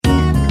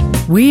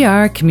We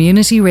are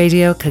Community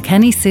Radio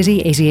Kilkenny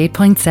City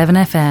 88.7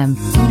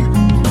 FM.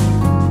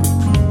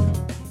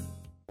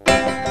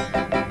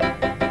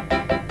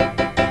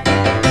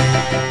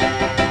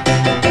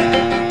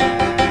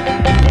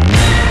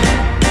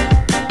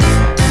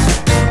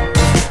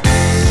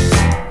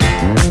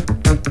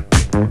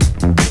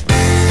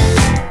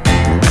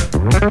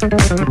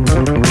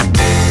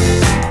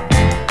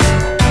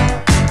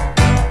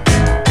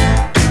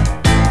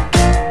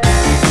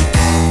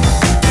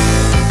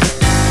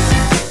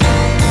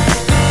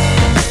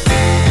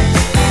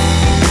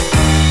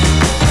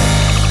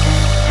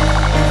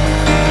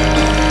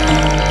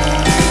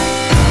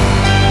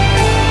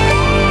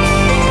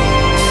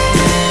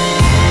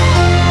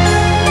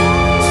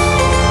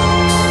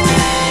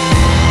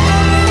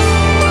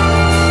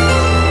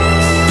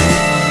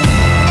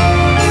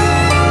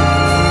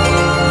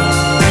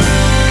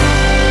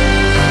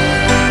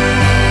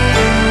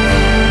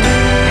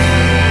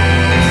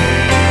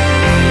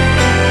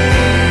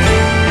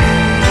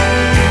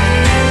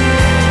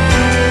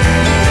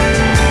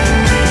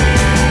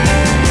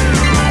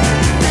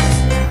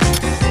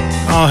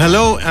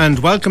 Hello and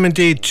welcome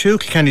indeed to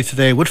Kilkenny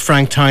Today with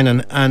Frank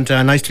Tynan, and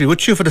nice to be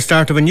with you for the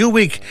start of a new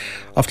week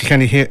of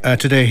Kilkenny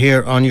Today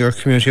here on your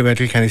community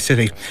radio Kilkenny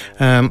City.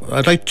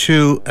 I'd like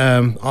to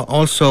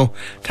also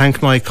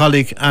thank my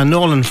colleague Anne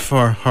Nolan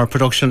for her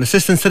production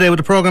assistance today with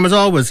the programme as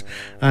always,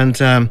 and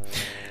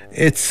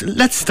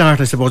let's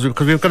start, I suppose,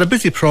 because we've got a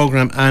busy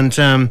programme, and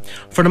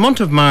for the month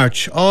of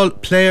March, all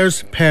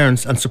players,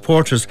 parents and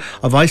supporters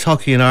of ice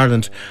hockey in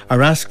Ireland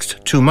are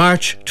asked to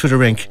march to the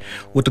rink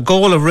with the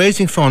goal of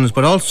raising funds,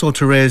 but also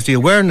to raise the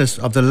awareness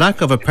of the lack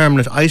of a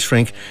permanent ice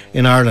rink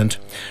in Ireland.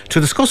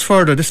 To discuss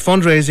further this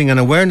fundraising and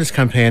awareness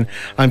campaign,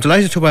 I'm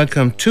delighted to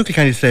welcome to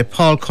Kilkenny Today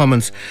Paul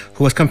Cummins,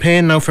 who has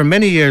campaigned now for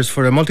many years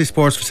for a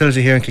multi-sports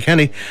facility here in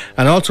Kilkenny,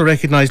 and also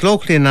recognised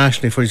locally and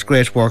nationally for his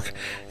great work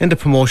in the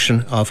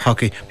promotion of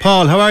hockey.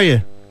 Paul, how are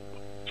you?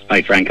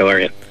 Hi Frank, how are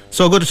you?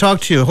 So good to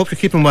talk to you. Hope you're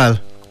keeping well.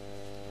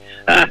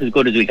 As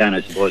good as we can,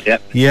 I suppose, yeah.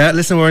 Yeah,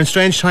 listen, we're in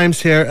strange times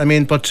here,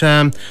 but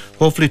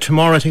hopefully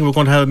tomorrow I think we're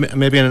going to have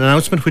maybe an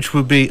announcement which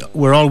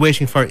we're all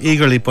waiting for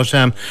eagerly. But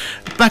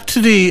back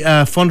to the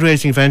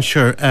fundraising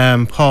venture,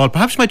 Paul,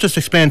 perhaps you might just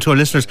explain to our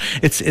listeners,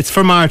 it's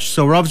for March,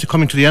 so we're obviously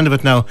coming to the end of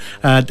it now,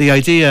 the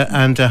idea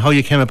and how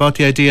you came about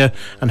the idea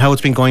and how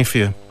it's been going for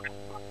you.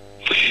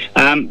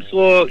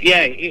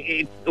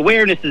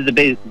 Awareness is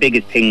the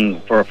biggest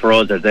thing for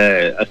us as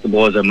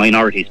a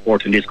minority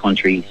sport in this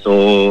country.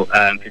 So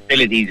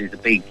facilities is a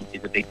big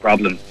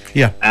problem.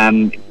 Yeah.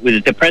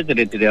 With the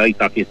president of the Ice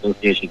Hockey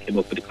Association came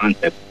up with the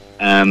concept,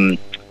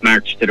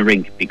 march to the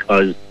rink,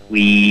 because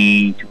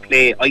to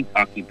play ice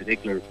hockey in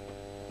particular,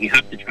 we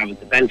have to travel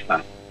to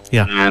Belfast.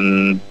 Yeah.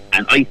 And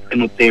ice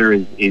time up there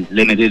is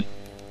limited.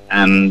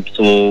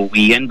 So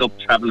we end up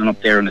travelling up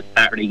there on a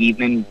Saturday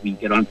evening. We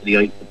get onto the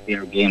ice to play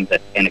our games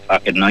at 10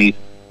 o'clock at night.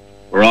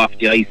 We're off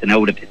the ice and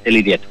out of the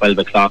facility at 12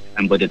 o'clock.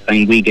 And by the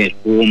time we get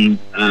home,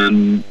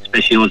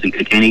 especially us in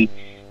Kilkenny,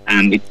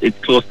 it's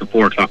close to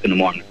 4 o'clock in the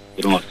morning.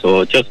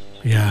 So just...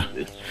 Yeah.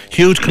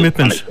 Huge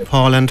commitment,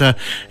 Paul, and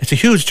it's a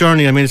huge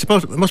journey. It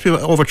must be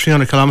over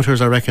 300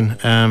 kilometres, I reckon.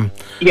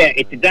 Yeah,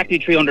 it's exactly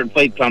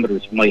 305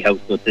 kilometres from my house.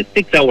 So it's a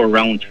 6-hour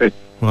round trip.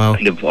 Wow.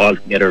 Kind of all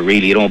together,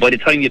 really. By the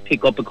time you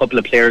pick up a couple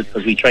of players,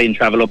 because we try and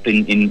travel up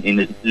in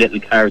as little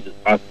cars as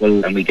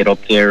possible, and we get up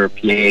there,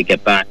 play,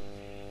 get back.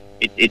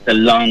 It's a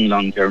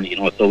long journey,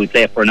 So we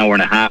play for an hour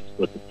and a half,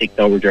 so it's a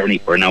 6-hour journey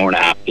for an hour and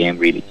a half game,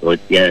 really. So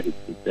it's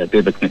a bit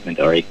of a commitment,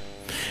 alright.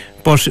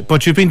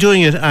 But you've been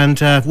doing it, and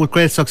with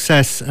great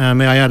success,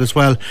 may I add as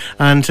well.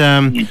 And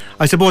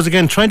I suppose,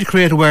 again, trying to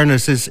create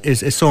awareness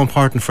is so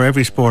important for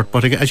every sport.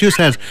 But again, as you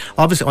said,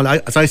 obviously,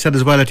 as I said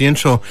as well at the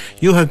intro,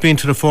 you have been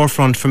to the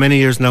forefront for many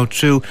years now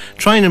to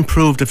try and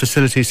improve the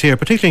facilities here,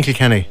 particularly in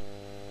Kilkenny,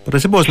 but I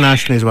suppose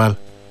nationally as well.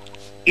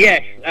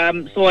 Yeah,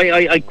 so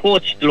I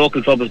coach the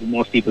local club, as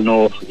most people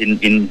know,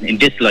 in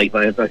this life.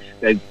 I have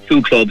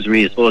two clubs,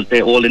 really. I suppose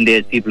they're olden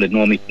days people that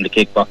know me from the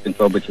kickboxing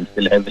club, which I'm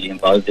still heavily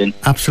involved in.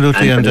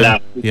 Absolutely. And for the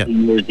last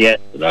 15 years,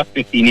 the last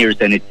 15 years,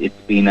 then it's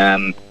been,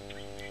 I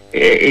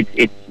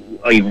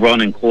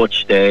run and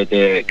coach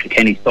the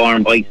Kilkenny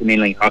Storm Ice and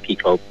Inline Hockey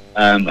Club.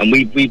 And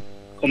we've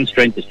come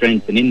strength to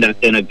strength, and in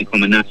that then I've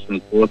become a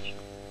national coach.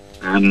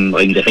 I'm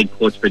the head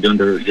coach for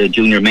the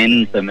junior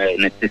men's. I'm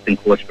an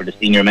assistant coach for the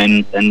senior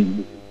men's,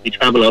 and we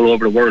travel all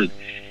over the world.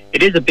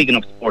 It is a big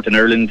enough sport in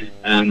Ireland.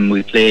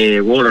 We play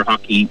roller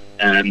hockey,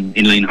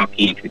 inline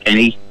hockey in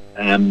Kilkenny,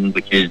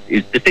 which is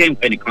the same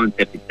kind of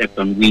concept except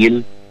on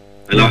wheels.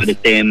 A lot of the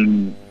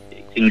same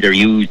things are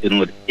used.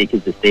 The stick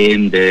is the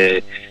same.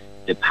 The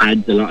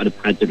pads, a lot of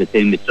the pads are the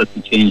same. It's just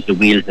to change the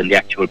wheels and the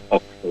actual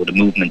puck, so the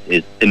movement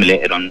is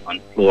simulated on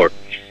the floor.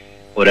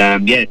 But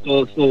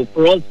so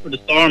for us, for the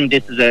Storm,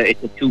 it's a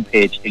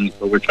 2-page thing.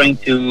 So we're trying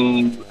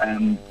to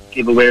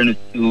give awareness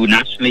to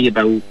nationally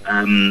about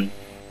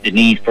the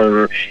need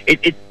for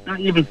it's not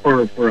even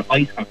for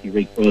ice hockey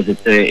rink for us.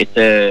 It's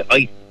a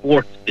ice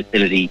sports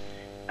facility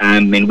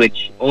in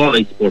which all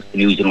ice sports can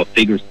use.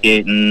 Figure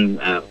skating,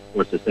 of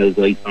course, it says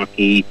ice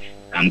hockey,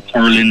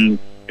 curling.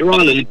 They're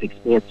all Olympic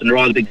sports, and they're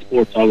all big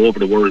sports all over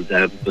the world.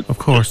 But of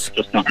course,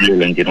 just not in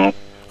Ireland, you know.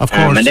 Of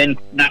course. And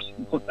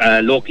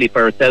then locally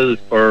for ourselves,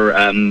 for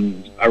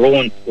our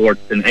own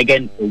sports, and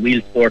again for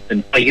wheel sports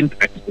and high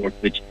impact sports,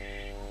 which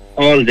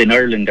halls in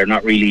Ireland are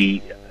not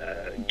really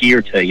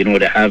geared to. You know,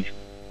 they have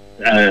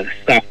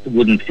soft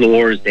wooden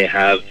floors, they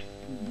have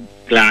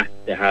glass,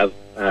 they have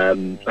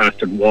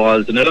plastered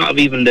walls, and a lot of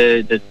even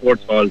the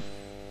sports halls,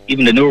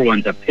 even the newer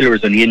ones, have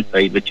pillars on the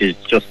inside, which is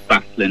just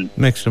baffling.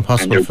 Makes it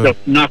impossible. And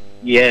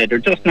they're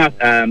just not.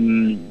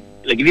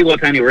 Like if you go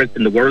to anywhere else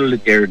in the world,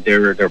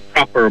 they're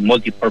proper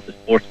multi-purpose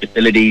sports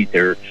facilities.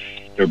 They're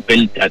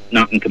built that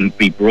nothing can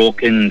be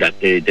broken. That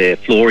the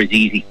floor is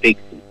easy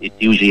fixed. It's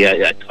usually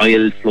a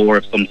tiled floor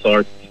of some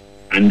sort,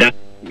 and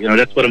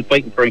that's what I'm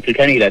fighting for in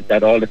Kilkenny.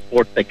 That all the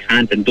sports that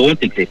can't and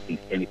don't exist in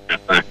Kilkenny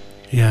step back.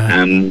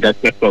 Yeah.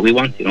 That's what we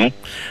want, you know.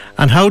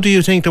 And how do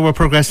you think that we're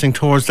progressing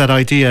towards that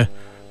idea,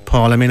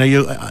 Paul? I mean,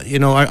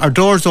 are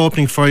doors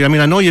opening for you? I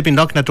mean, I know you've been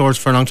knocking at doors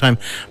for a long time,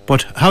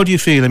 but how do you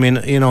feel? I mean,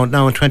 now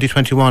in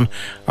 2021,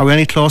 are we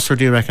any closer,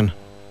 do you reckon?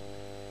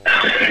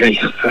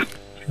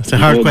 It's a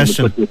hard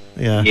question.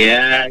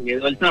 Yeah.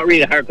 Well, it's not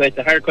really a hard question.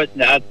 It's a hard question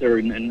to answer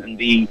and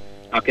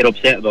not get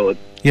upset about it.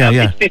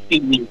 It's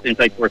 15 years since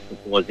I first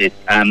proposed it.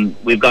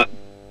 We've got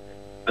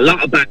a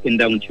lot of backing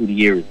down through the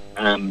years,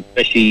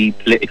 especially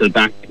political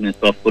backing and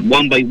stuff. But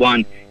one by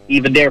one,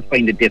 even they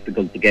find it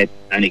difficult to get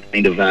any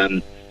kind of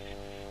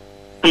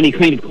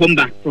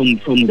comeback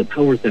from the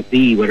powers that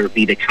be, whether it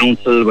be the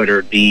council, whether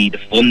it be the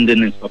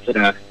funding and stuff like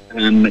that.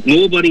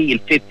 Nobody in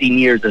 15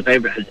 years has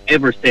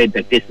ever said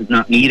that this is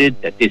not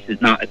needed, that this is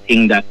not a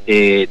thing that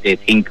they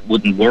think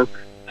wouldn't work.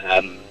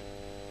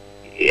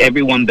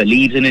 Everyone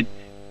believes in it,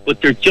 but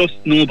there's just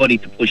nobody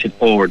to push it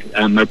forward.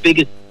 Our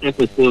biggest step,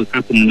 I suppose,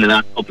 happened in the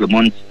last couple of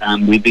months.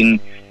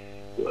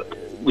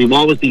 We've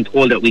always been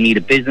told that we need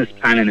a business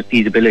plan and a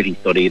feasibility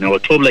study. You know, a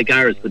club like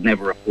ours could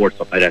never afford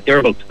stuff like that. They're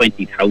about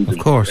 20,000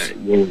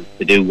 euros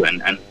to do,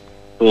 and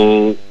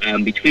so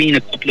between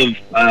a couple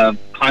of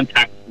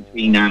contacts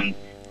between the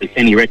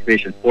Kilkenny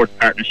Recreation Sports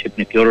Partnership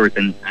and a few others,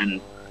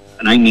 and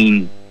I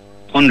mean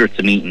hundreds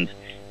of meetings,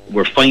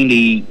 we're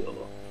finally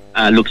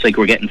looks like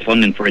we're getting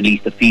funding for at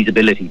least a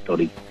feasibility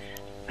study.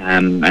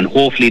 And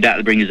hopefully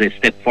that'll bring us a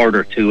step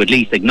further to at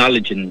least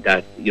acknowledging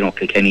that, you know,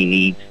 Kilkenny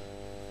needs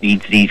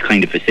these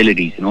kind of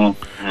facilities, you know.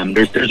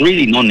 There's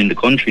really none in the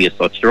country as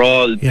such. They're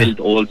all built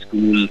old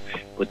school,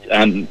 but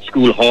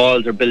school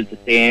halls are built the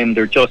same.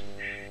 They're just,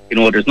 you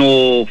know, there's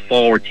no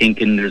forward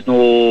thinking, there's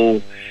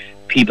no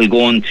people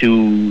going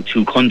to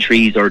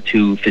countries or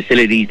to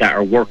facilities that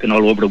are working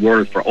all over the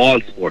world for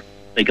all sports.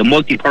 Like a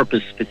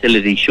multi-purpose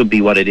facility should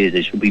be what it is.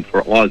 It should be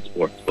for all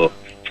sports, but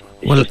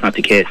it's just not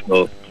the case.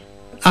 So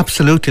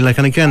absolutely,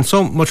 and again,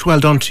 so much well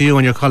done to you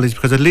and your colleagues,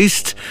 because at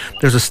least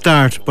there's a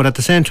start. But at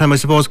the same time, I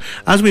suppose,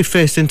 as we've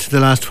faced into the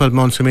last 12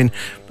 months, I mean,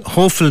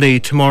 hopefully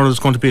tomorrow is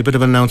going to be a bit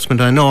of an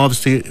announcement. I know,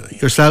 obviously,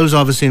 yourselves,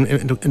 in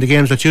the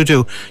games that you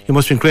do, you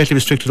must have been greatly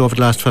restricted over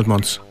the last 12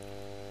 months.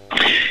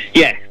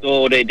 Yeah,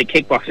 so the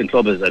kickboxing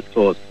club is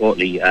closed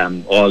totally.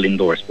 All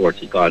indoor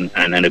sports is gone,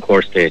 and then of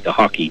course the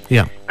hockey.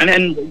 Yeah. And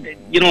then,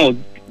 you know,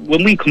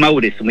 when we come out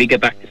of this and we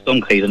get back to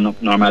some kind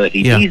of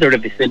normality, these are the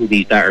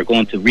facilities that are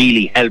going to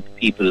really help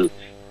people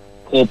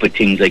cope with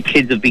things. Like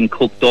kids have been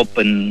cooked up,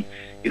 and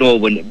you know,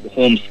 when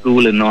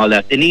homeschooling and all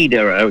that,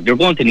 they're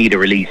going to need a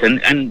release.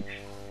 And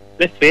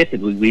let's face it,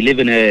 we live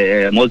in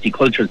a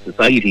multicultural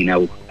society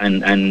now,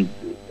 and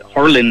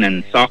hurling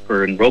and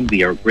soccer and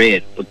rugby are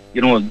great, but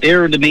you know,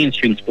 they're the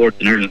mainstream sports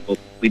in Ireland. But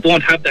we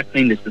don't have that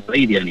kind of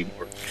society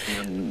anymore.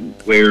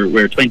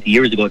 Where 20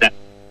 years ago,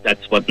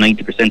 that's what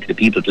 90% of the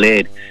people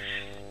played.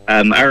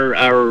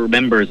 Our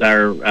members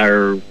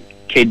are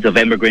kids of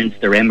immigrants.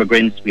 They're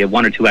immigrants. We have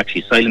one or two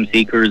actually asylum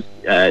seekers.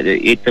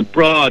 It's a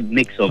broad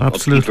mix of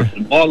people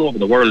from all over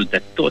the world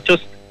that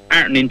just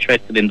aren't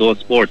interested in those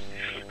sports.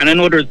 And I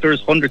know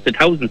there's hundreds of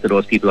thousands of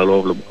those people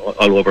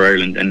all over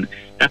Ireland, and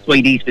that's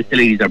why these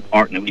facilities are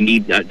important. We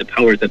need the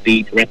powers that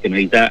be to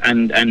recognise that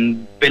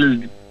and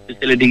build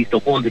facilities to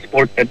hold the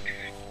sport that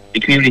the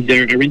communities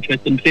are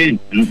interested in playing,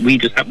 and we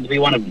just happen to be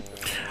one of them.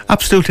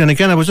 Absolutely. And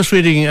again, I was just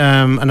reading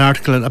an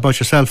article about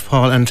yourself,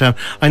 Paul, and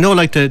I know,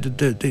 like,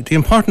 the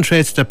important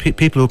traits that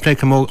people who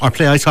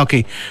play ice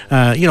hockey,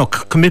 you know,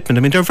 commitment.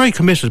 I mean, they're very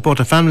committed, both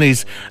the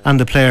families and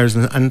the players,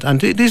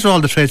 and these are all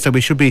the traits that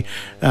we should be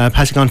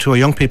passing on to our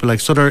young people.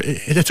 Like, so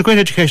it's a great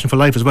education for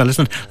life as well,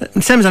 isn't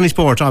it? Same as any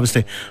sport,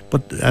 obviously,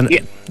 but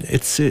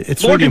it's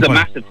really important. A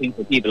massive thing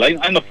for people.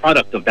 I'm a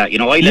product of that. You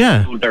know, I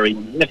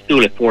left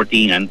school at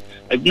 14, and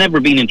I've never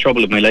been in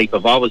trouble in my life.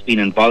 I've always been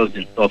involved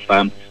in stuff.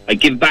 I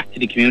give back to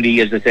the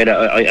community. As I said,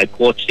 I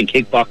coached in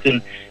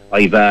kickboxing.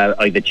 I've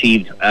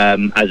achieved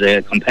as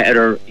a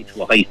competitor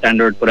to a high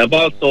standard, but I've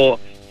also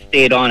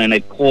stayed on and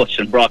I've coached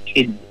and brought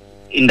kids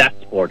in that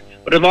sport.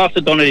 But I've also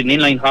done it in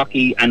inline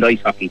hockey and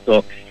ice hockey.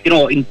 So, you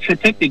know,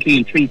 technically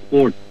in three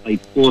sports, I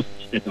coached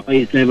at the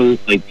highest level.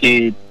 I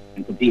played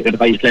and competed at the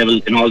highest level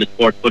in all the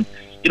sports. But,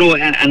 you know,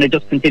 and I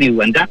just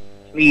continue. And that,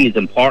 to me, is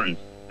important.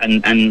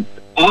 And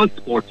all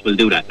sports will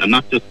do that. I'm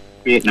not just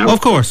create now.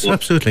 Of course,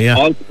 absolutely, yeah.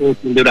 All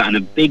sports will do that, and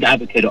a big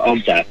advocate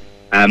of that.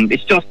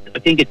 It's just, I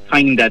think it's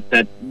time that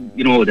the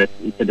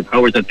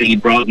powers that be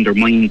broadened their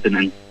minds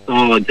and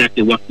saw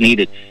exactly what's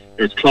needed.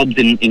 There's clubs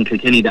in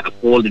Kilkenny that have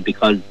folded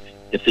because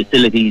the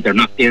facilities are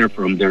not there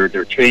for them. They're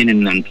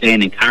training and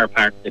playing in car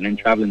parks and then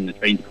travelling and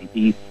trying to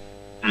compete.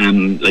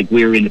 Like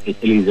we're in the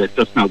facilities, it's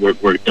just not.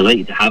 We're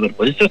delighted to have it,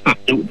 but it's just not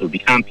suitable. We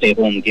can't play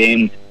home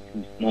games. It's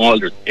too small.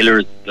 There's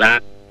pillars,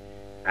 glass,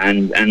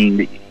 and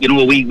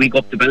we go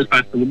up to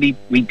Belfast and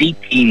we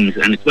beat teams,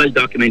 and it's well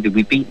documented.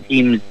 We beat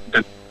teams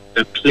that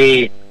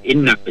play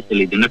in that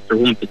facility, and that's their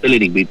home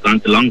facility. We've gone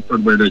to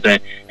Longford where there's an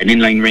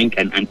inline rink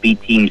and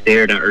beat teams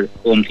there that are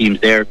home teams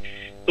there.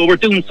 So we're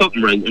doing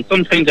something right, and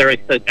sometimes our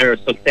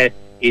success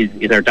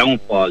is our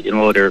downfall.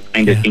 They're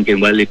kind of thinking,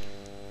 well, if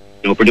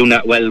we're doing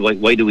that well,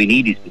 why do we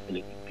need these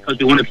facilities? Because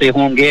we want to play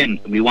home games,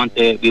 and we want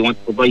to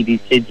provide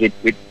these kids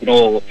with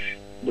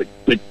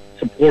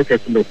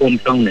supporters from their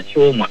hometown and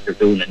show them what they're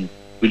doing. And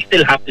we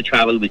still have to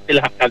travel, we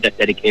still have to have that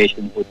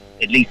dedication, but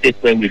at least this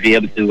way we'll be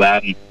able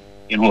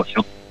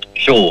to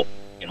show.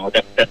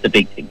 That's the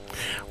big thing.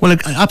 Well,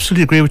 I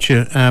absolutely agree with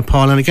you,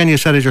 Paul. And again, you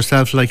said it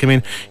yourself.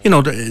 The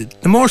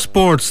more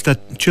sports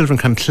that children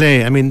can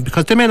play.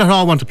 Because they may not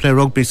all want to play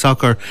rugby,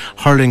 soccer,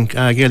 hurling,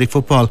 Gaelic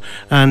football,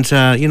 and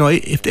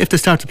if they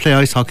start to play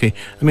ice hockey,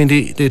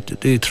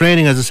 the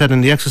training, as I said,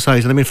 and the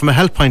exercise. And from a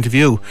health point of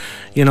view,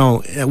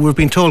 we're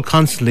being told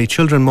constantly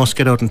children must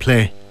get out and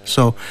play.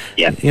 So,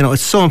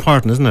 it's so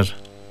important, isn't it?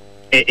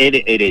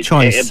 It is.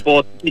 Choice.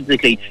 Both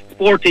physically,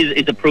 sport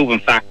is a proven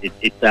fact.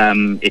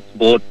 It's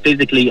both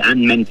physically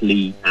and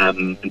mentally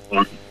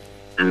important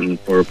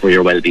for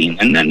your well-being,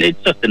 and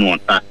it's just a known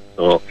fact.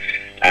 So,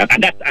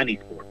 and that's any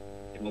sport.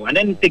 And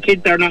then the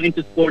kids are not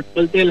into sports,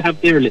 well, they'll have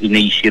their little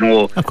niche.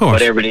 Of course.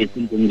 Whatever it is,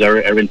 some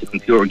are into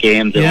computer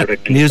games,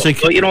 music.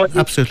 So,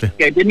 absolutely.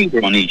 Yeah, they need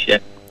their own niche. Yeah.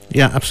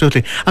 Yeah,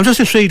 absolutely. I'm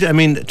just intrigued,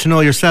 to know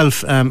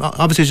yourself.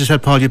 Obviously, as you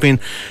said, Paul, you've been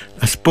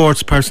a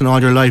sports person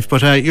all your life,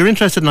 but you're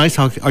interested in ice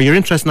hockey, or you're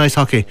interested in ice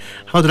hockey.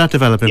 How did that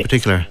develop in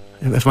particular,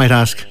 if I might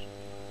ask?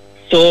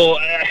 So,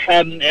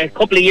 a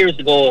couple of years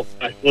ago,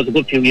 I suppose a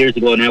good few years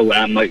ago now,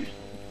 I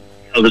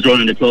was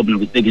running the club and I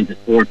was big into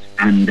sports,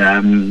 and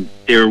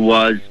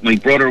my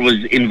brother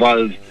was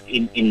involved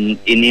in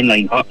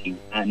inline hockey,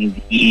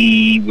 and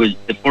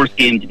the first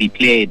game to be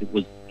played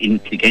was in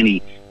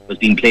Kilkenny, was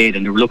being played,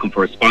 and they were looking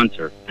for a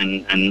sponsor,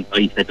 and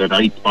I said that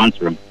I'd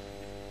sponsor him.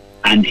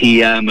 And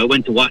I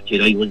went to watch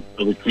it.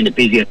 I was kind of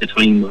busy at the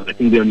time. I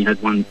think we only had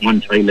one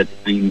child at the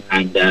time,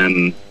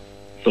 and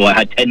so I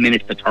had 10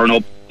 minutes to turn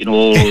up,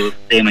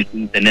 say my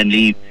piece, and then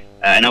leave.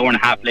 An hour and a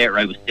half later,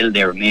 I was still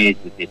there, amazed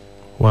with this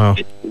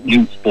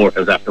new sport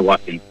I was after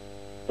watching.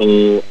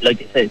 So,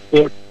 like I said,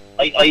 sport.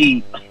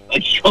 I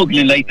struggle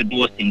in life with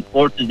most things.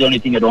 Sports is the only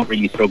thing I don't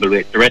really struggle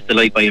with. The rest of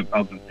life I have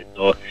problems with.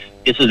 So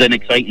this was an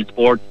exciting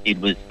sport. It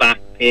was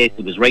fast-paced.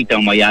 It was right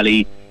down my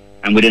alley.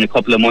 And within a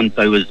couple of months,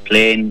 I was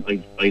playing.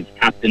 I've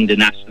captained the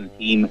national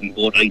team in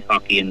both ice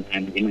hockey and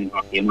inline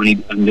hockey.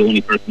 I'm the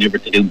only person ever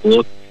to do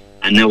both.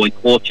 And now I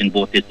coach in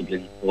both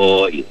disciplines.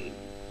 So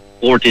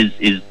sport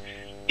is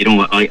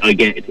I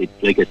get it.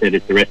 It's, like I said,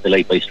 it's the rest of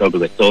life I struggle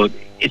with. So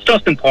it's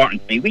just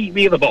important to me.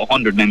 We have about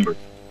 100 members.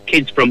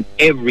 Kids from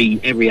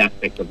every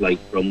aspect of life,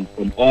 from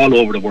all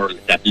over the world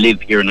that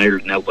live here in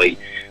Ireland now by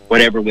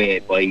whatever way,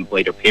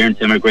 by their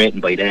parents immigrating,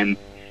 by them.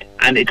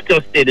 And it's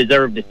just, they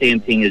deserve the same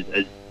thing as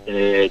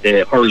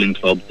the hurling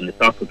clubs and the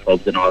soccer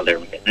clubs and all there.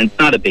 And it's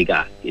not a big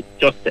ask. It's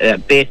just a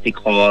basic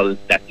hall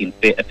that can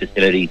fit a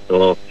facility.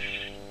 So,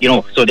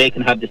 so they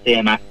can have the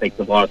same aspects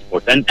of all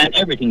sports. And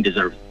everything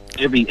deserves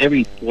it.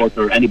 Every sport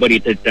or anybody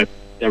that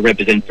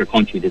represents their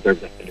country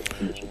deserves that kind of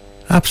condition.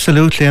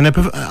 Absolutely, and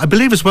I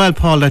believe as well,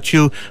 Paul, that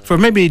you, for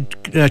maybe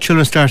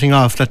children starting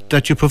off,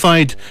 that you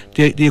provide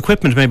the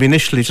equipment maybe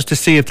initially just to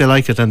see if they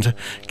like it and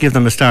give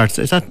them a start.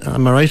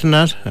 Am I right in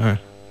that? Or?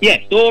 Yeah,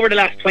 so over the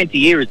last 20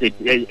 years,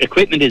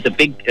 equipment is a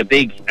big,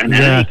 and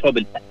any club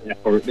is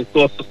for.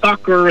 So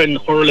soccer and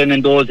hurling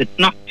and those, it's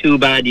not too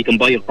bad. You can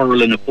buy a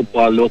hurl and a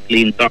football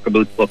locally in soccer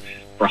boots, but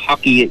for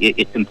hockey,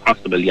 it's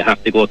impossible. You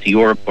have to go to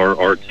Europe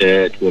or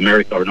to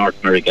America or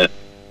North America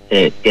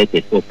to get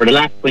it. So for the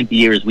last 20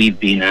 years, we've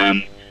been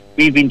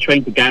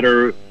trying to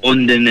gather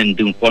funding and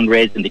doing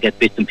fundraising to get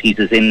bits and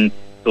pieces in.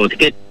 So to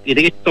get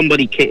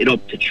somebody kitted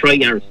up to try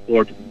our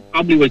sport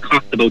probably will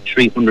cost about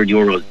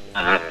 €300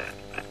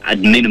 at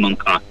minimum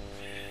cost.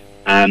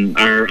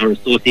 Our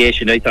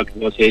association, the Ice Hockey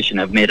Association,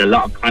 have made a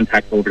lot of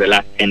contacts over the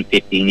last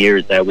 10-15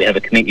 years. We have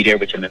a committee there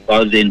which I'm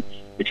involved in,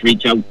 which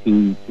reach out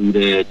to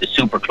the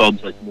super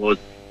clubs, I suppose,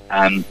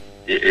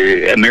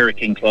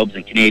 American clubs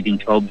and Canadian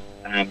clubs,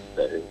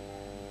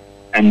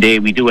 and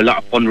we do a lot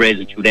of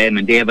fundraising through them,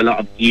 and they have a lot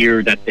of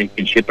gear that they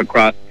can ship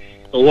across.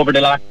 So over the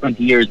last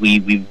 20 years,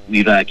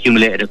 we've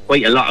accumulated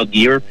quite a lot of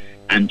gear,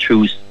 and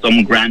through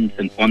some grants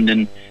and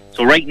funding.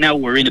 So right now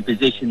we're in a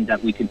position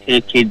that we can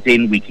take kids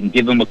in, we can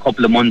give them a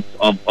couple of months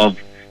of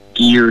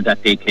gear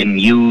that they can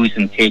use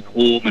and take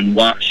home and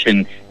wash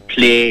and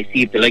play,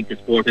 see if they like the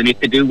sport, and if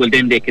they do, well,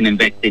 then they can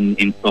invest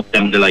in stuff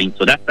down the line.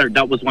 So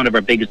that was one of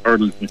our biggest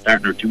hurdles in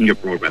starting our junior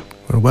program.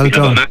 Well we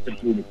done. have a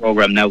massive junior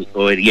program now,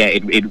 so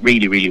it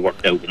really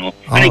worked out,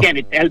 And again,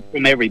 it's help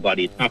from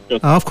everybody. It's not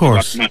just of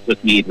course, not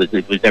just me. It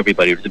was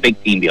everybody. It was a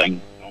big team behind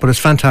it. But it's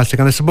fantastic,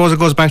 and I suppose it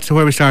goes back to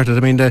where we started.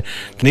 I mean, the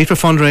need for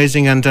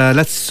fundraising, and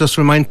let's just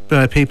remind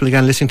people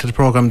again listening to the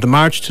programme, the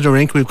March to the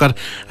Rink, we've got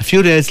a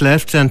few days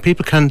left and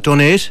people can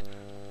donate.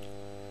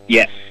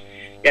 Yes.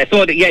 Yeah,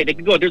 so they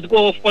can go. There's a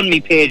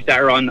GoFundMe page that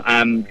are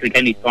on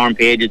Kilkenny Storm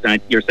pages,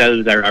 and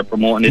yourselves are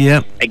promoting it.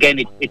 Yeah.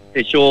 Again, it's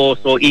the show,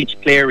 so each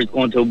player is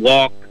going to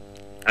walk,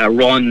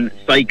 run,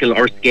 cycle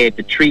or skate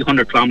the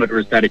 300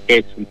 kilometres that it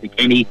takes from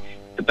Kilkenny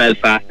to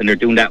Belfast, and they're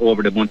doing that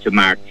over the month of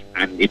March.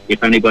 And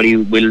if anybody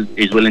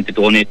is willing to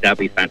donate, that'd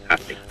be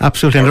fantastic.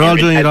 Absolutely, and they're all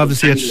doing it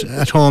obviously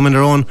at home in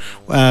their own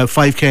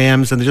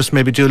 5kms, and they just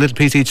maybe do a little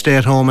piece each day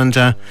at home, and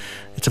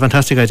it's a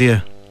fantastic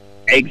idea.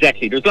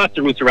 Exactly. There's lots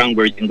of routes around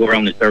where you can go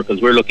around in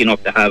circles. We're lucky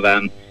enough to have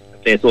a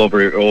place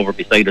over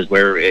beside us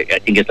where I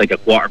think it's like a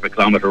quarter of a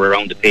kilometre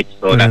around the pitch,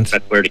 so that's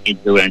where the kids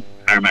do it, and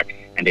tarmac,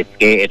 and they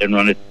skate it and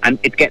run it, and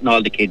it's getting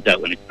all the kids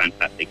out, and it's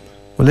fantastic.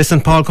 Well,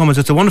 listen, Paul Cummins,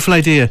 it's a wonderful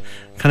idea.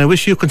 Can I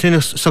wish you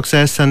continuous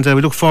success, and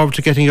we look forward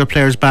to getting your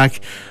players back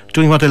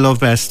doing what they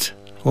love best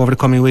over the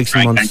coming weeks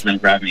and months.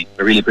 Thanks for having me.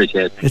 I really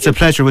appreciate it. It's a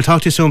pleasure. We'll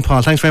talk to you soon,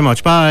 Paul. Thanks very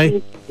much.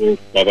 Bye.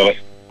 Bye-bye.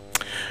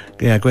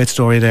 Yeah, great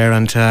story there,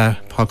 and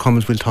Paul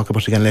Cummins, we'll talk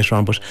about it again later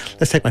on, but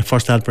let's take my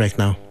first ad break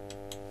now.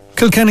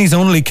 Kilkenny's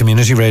only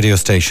community radio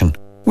station.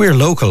 We're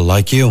local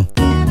like you.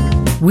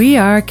 We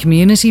are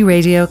Community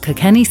Radio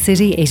Kilkenny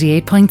City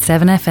 88.7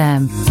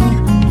 FM.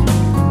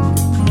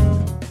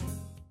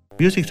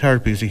 Music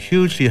therapy is a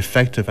hugely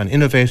effective and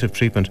innovative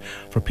treatment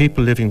for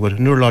people living with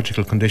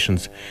neurological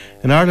conditions.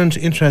 In Ireland,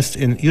 interest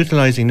in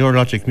utilising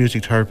neurologic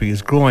music therapy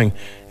is growing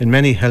in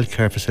many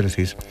healthcare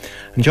facilities.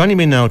 And joining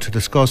me now to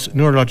discuss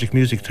neurologic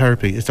music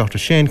therapy is Dr.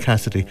 Shane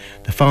Cassidy,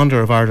 the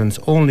founder of Ireland's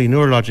only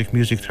neurologic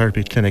music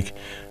therapy clinic.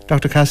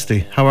 Dr.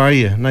 Cassidy, how are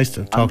you? Nice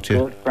to talk to you.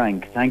 I'm good,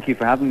 Frank. Thank you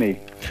for having me.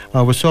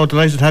 We're so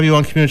delighted to have you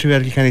on Community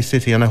Radio Kilkenny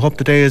City, and I hope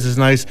the day is as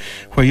nice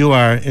where you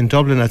are in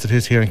Dublin as it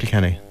is here in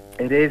Kilkenny.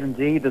 It is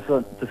indeed.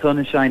 The sun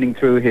is shining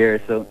through here,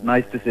 so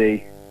nice to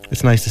see.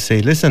 It's nice to see.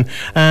 Listen,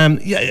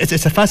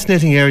 it's a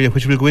fascinating area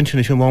which we'll go into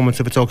in a few moments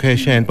if it's okay,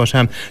 Shane, but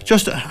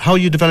just how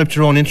you developed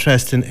your own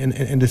interest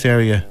in this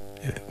area,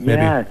 maybe.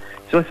 Yeah,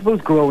 so I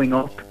suppose growing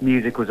up,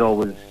 music was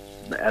always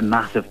a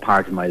massive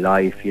part of my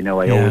life. I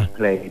always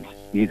played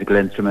musical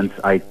instruments.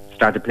 I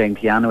started playing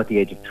piano at the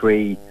age of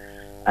 3.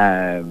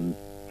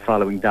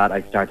 Following that,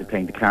 I started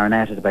playing the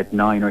clarinet at about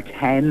 9 or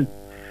 10.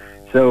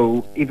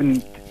 So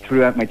even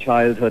throughout my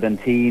childhood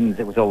and teens,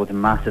 it was always a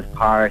massive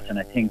part, and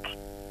I think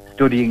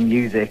studying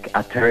music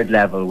at 3rd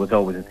level was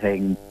always a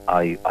thing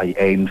I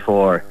aimed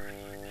for.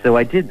 So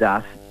I did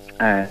that.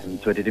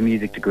 So I did a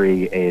music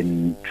degree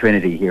in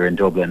Trinity here in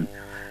Dublin,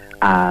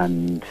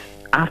 and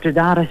after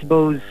that, I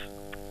suppose,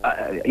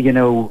 I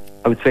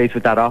was faced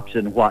with that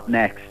option, what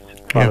next,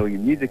 following a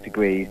music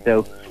degree.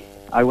 So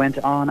I went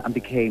on and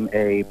became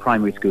a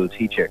primary school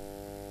teacher,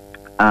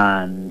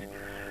 and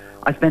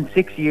I spent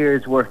 6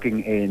 years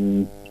working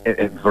in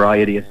a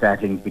variety of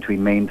settings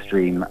between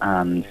mainstream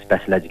and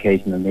special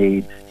educational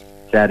needs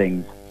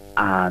settings,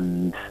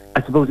 and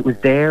I suppose it was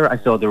there I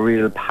saw the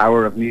real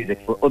power of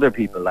music for other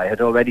people. I had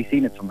already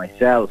seen it for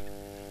myself,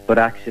 but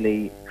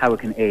actually how it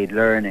can aid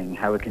learning,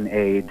 how it can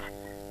aid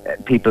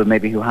people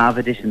maybe who have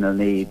additional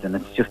needs, and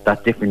it's just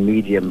that different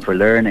medium for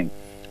learning.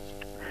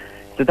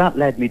 So that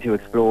led me to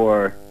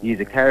explore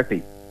music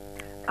therapy,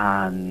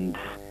 and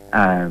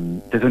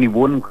there's only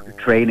one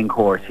training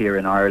course here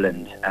in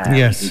Ireland,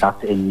 yes. And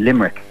that's in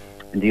Limerick,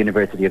 in the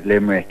University of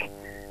Limerick.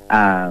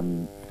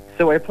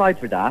 So I applied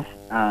for that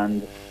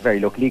and very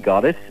luckily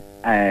got it.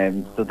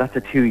 So that's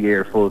a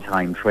 2-year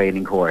full-time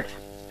training course.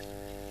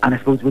 And I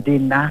suppose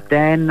within that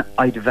then,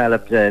 I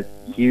developed a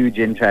huge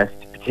interest,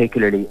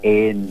 particularly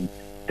in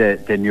the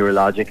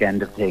neurologic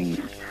end of things.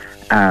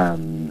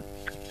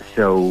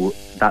 So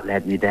that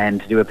led me then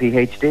to do a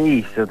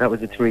PhD. So that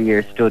was a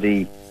 3-year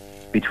study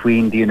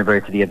between the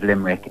University of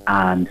Limerick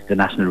and the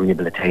National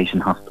Rehabilitation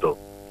Hospital,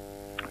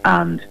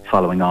 and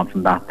following on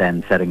from that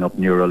then setting up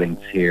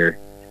Neurolinks here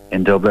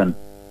in Dublin.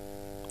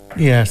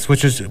 Yes,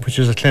 which is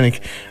a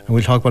clinic, and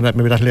we'll talk about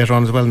that later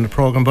on as well in the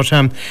programme. But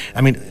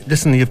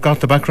listen, you've got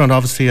the background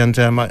obviously, and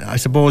I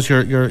suppose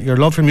your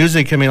love for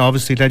music,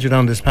 obviously led you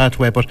down this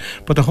pathway. But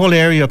the whole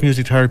area of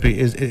music therapy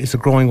is a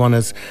growing one,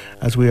 as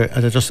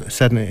I just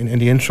said in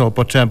the intro.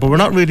 But we're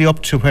not really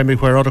up to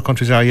where other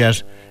countries are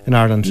yet in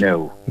Ireland.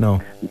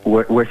 No.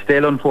 We're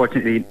still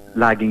unfortunately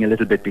lagging a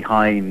little bit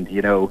behind.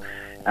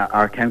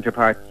 Our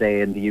counterparts,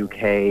 say in the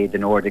UK, the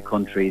Nordic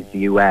countries, the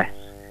US,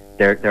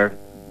 they're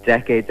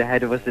decades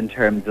ahead of us in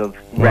terms of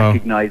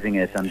recognising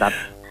it and that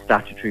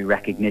statutory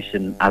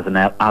recognition as an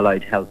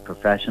allied health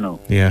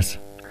professional. Yes.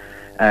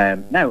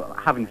 Now,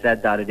 having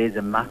said that, it is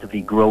a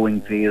massively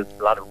growing field. There's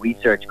a lot of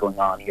research going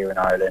on here in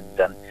Ireland,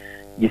 and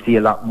you see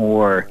a lot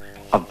more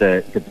of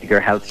the bigger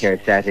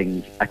healthcare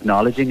settings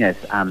acknowledging it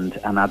and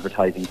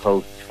advertising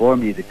posts for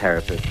music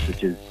therapists,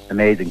 which is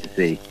amazing to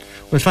see.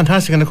 Well, it's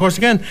fantastic. And of course,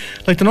 again,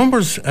 like the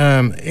numbers,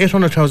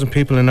 800,000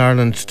 people in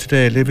Ireland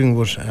today living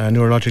with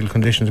neurological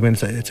conditions. I mean,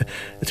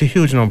 it's a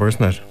huge number,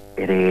 isn't it?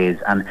 It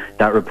is. And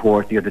that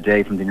report the other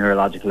day from the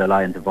Neurological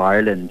Alliance of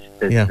Ireland,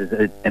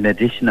 there's an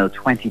additional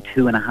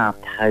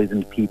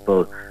 22,500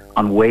 people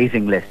on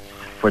waiting lists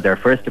for their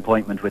first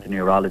appointment with a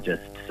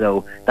neurologist.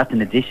 So that's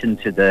in addition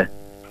to the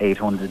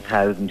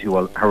 800,000 who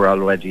are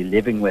already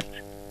living with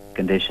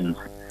conditions.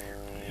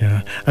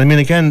 Yeah, I mean,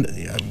 again,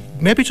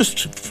 maybe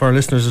just for our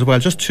listeners as well,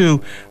 just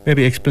to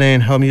maybe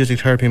explain how music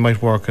therapy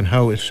might work and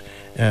how it,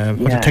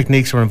 what the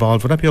techniques are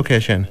involved. Would that be okay,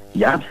 Shane?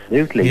 Yeah,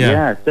 absolutely.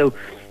 Yeah. So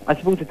I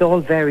suppose it's all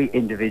very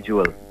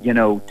individual, you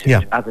know,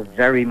 as a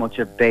very much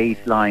a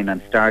baseline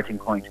and starting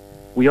point.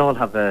 We all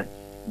have a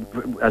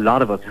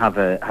lot of us have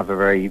a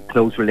very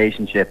close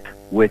relationship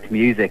with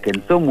music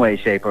in some way,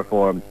 shape or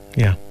form.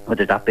 Yeah.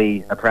 Whether that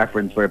be a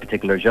preference for a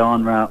particular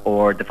genre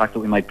or the fact that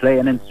we might play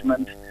an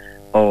instrument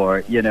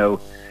or, you know,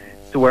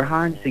 so we're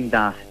harnessing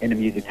that in a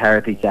music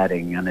therapy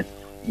setting, and it's,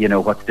 you know,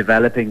 what's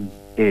developing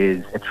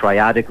is a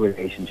triadic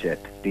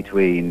relationship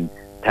between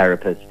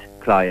therapist,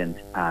 client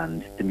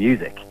and the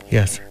music.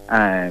 Yes.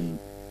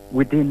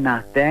 Within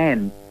that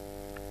then,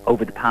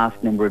 over the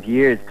past number of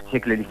years,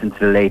 particularly since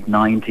the late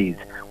 90s,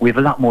 we have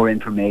a lot more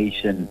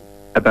information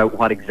about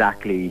what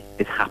exactly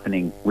is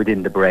happening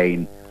within the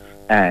brain.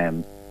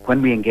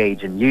 When we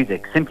engage in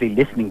music, simply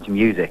listening to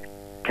music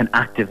can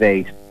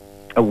activate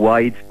a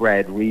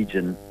widespread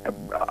region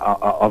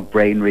of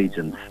brain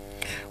regions.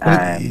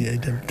 Well,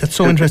 that's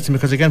so interesting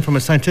because, again, from a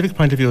scientific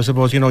point of view, I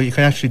suppose, you know, you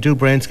can actually do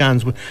brain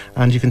scans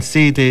and you can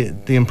see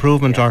the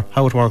improvement or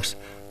how it works,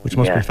 which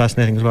must be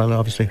fascinating as well,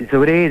 obviously.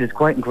 So it is. It's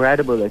quite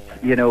incredible. It's,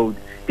 you know,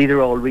 these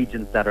are all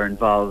regions that are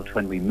involved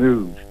when we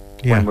move,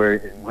 when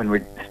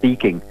we're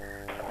speaking,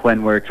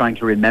 when we're trying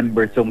to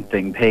remember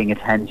something, paying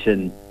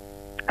attention,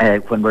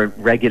 when we're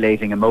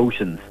regulating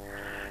emotions.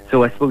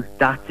 So I suppose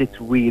that's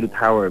its real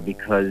power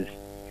because,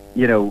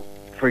 you know,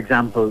 for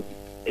example,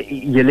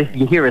 you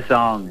hear a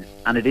song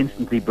and it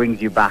instantly brings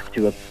you back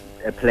to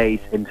a place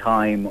in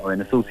time or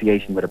an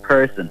association with a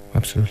person.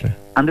 Absolutely.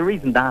 And the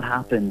reason that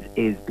happens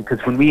is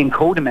because when we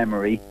encode a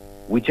memory,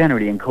 we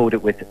generally encode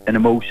it with an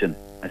emotion,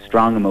 a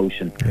strong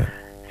emotion. Yeah.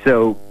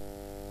 So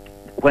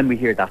when we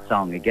hear that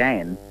song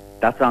again,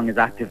 that song is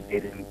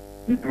activating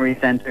memory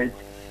centres,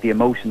 the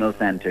emotional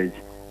centres,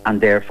 and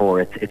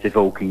therefore it's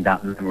evoking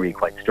that memory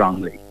quite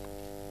strongly.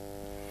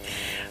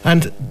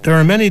 And there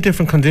are many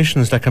different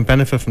conditions that can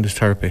benefit from this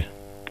therapy.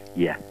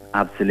 Yeah,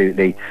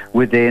 absolutely.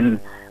 Within,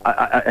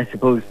 I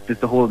suppose, there's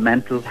the whole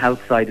mental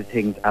health side of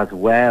things as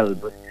well,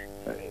 but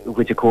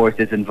which of course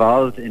is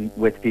involved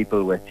with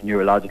people with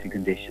neurological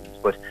conditions.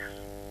 But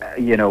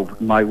you know,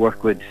 my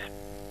work would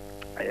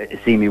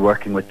see me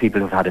working with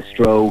people who've had a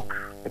stroke,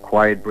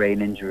 acquired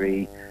brain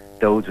injury,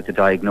 those with the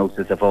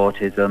diagnosis of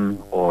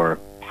autism or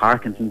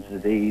Parkinson's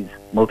disease,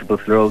 multiple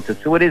sclerosis.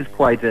 So it is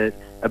quite a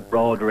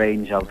broad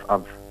range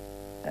of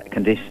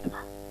conditions.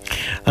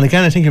 And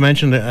again, I think you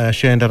mentioned,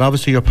 Shane, that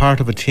obviously you're part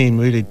of a team,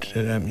 really,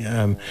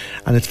 and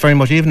it's very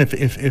much, even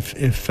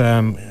if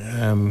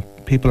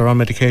people are on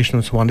medication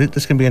and so on,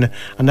 this can be an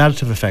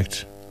additive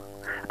effect.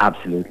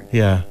 Absolutely.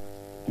 Yeah.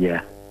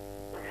 Yeah.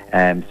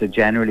 So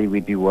generally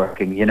we'd be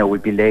working, you know,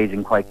 we'd be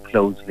liaising quite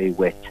closely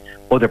with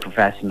other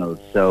professionals.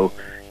 So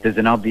there's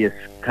an obvious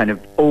kind of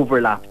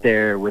overlap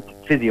there with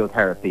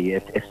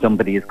physiotherapy if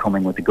somebody is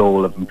coming with the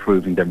goal of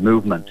improving their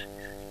movement.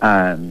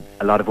 A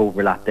lot of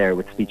overlap there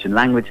with speech and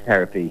language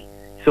therapy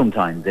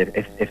sometimes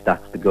if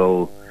that's the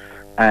goal.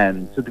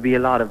 So there'd be a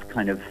lot of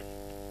kind of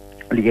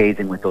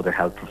liaising with other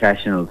health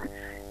professionals.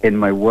 In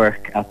my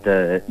work at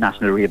the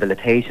National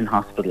Rehabilitation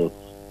Hospital,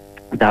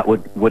 that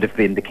would have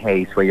been the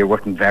case where you're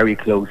working very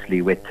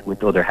closely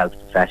with other health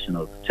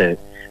professionals to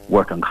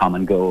work on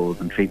common goals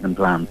and treatment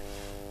plans.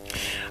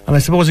 And I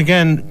suppose,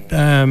 again,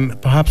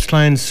 perhaps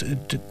clients,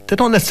 they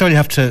don't necessarily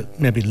have to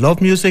maybe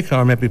love music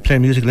or maybe play a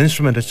musical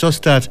instrument. It's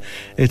just that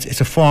it's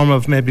a form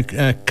of maybe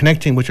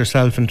connecting with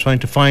yourself and trying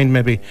to find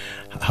maybe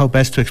how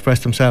best to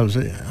express themselves.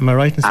 Am I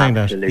right in saying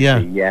that? Absolutely,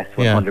 yes,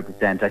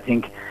 100%. Yeah. I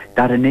think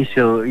that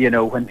initial, you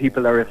know, when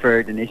people are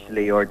referred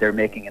initially or they're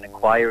making an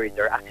inquiry,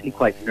 they're actually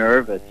quite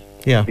nervous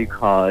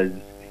because,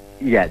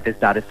 there's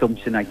that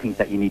assumption, I think,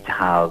 that you need to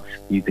have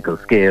musical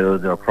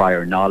skills or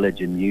prior knowledge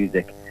in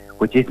music,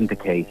 which isn't the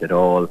case at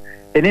all.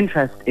 An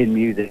interest in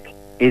music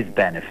is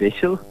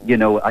beneficial. You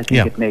know, I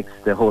think it makes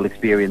the whole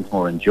experience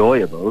more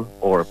enjoyable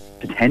or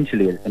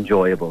potentially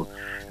enjoyable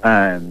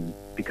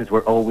because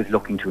we're always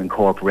looking to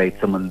incorporate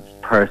someone's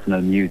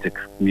personal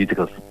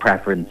musical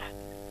preference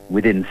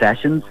within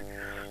sessions.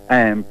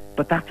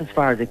 But that's as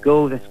far as it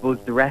goes. I suppose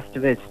the rest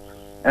of it,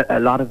 a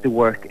lot of the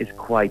work is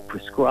quite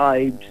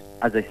prescribed,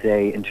 as I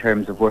say, in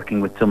terms of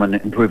working with someone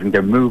improving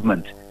their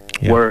movement.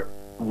 We're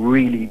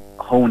really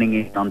honing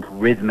in on the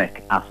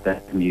rhythmic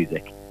aspect of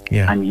music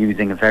and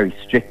using a very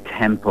strict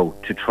tempo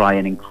to try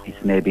and increase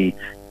maybe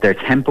their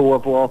tempo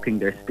of walking,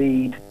 their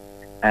speed,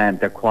 and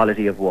their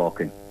quality of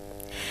walking.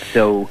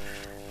 So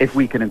if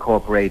we can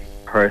incorporate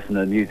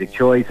personal music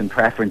choice and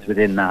preference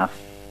within that,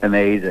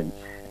 amazing.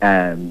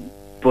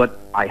 But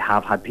I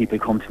have had people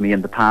come to me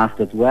in the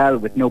past as well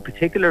with no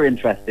particular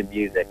interest in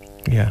music.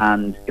 Yeah.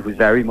 And it was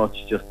very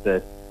much just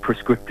the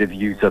prescriptive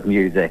use of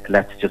music.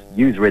 Let's just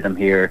use rhythm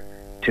here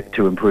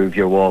to improve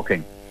your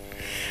walking.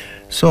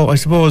 So I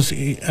suppose,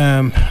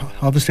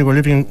 obviously we're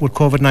living with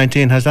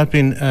COVID-19. Has that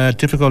been a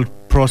difficult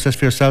process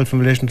for yourself in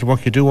relation to the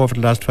work you do over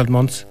the last 12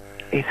 months?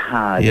 It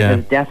has. Yeah. It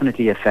has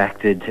definitely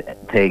affected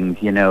things.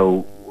 You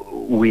know,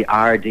 we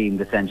are deemed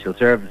essential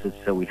services,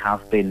 so we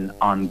have been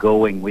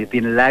ongoing. We've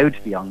been allowed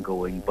to be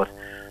ongoing, but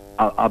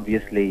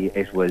obviously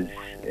it was,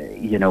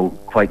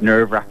 quite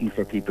nerve-wracking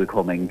for people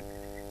coming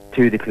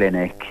to the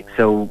clinic.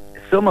 So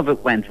some of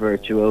it went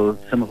virtual,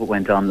 some of it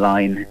went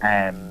online,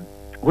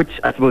 which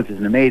I suppose is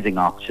an amazing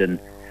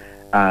option.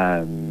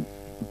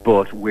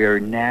 But we're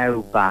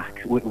now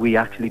back. We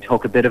actually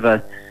took a bit of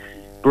a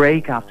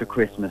break after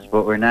Christmas,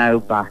 but we're now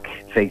back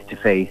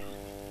face-to-face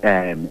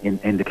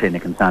in the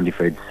clinic in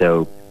Sandyford.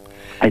 So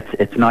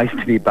it's nice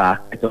to be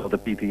back with all the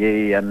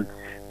PPE and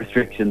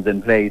restrictions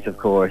in place, of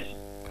course.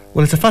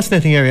 Well, it's a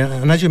fascinating area,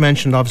 and as you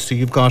mentioned, obviously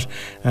you've got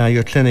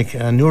your clinic,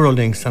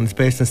 Neurolinks, and it's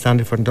based in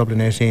Sandyford in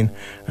Dublin 18.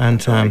 And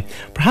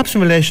perhaps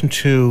in relation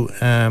to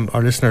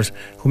our listeners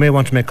who may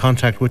want to make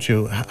contact with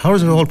you, how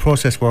does the whole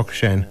process work,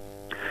 Shane?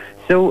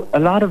 So a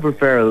lot of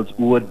referrals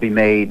would be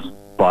made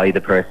by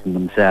the person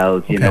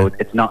themselves. You know,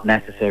 it's not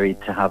necessary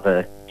to have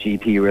a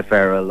GP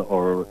referral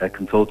or a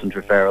consultant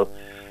referral.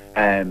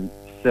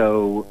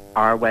 So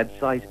our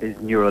website is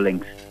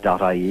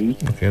neurolinks.ie.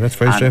 Okay, that's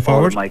very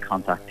straightforward. All of my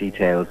contact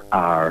details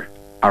are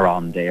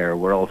on there.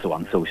 We're also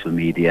on social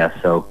media,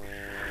 so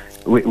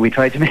we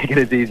try to make it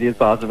as easy as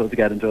possible to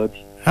get in touch.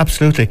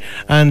 Absolutely.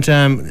 And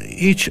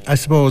each, I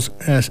suppose,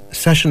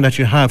 session that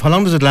you have, how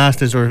long does it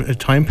last? Is there a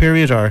time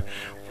period or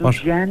what?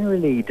 So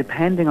generally,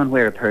 depending on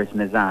where a person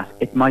is at,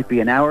 it might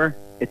be an hour,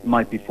 it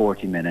might be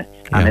 40 minutes.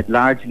 Yeah. And it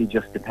largely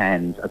just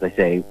depends, as I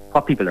say,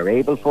 what people are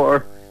able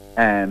for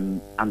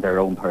and their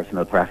own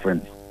personal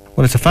preference.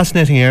 Well, it's a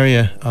fascinating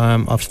area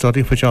of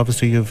study, which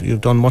obviously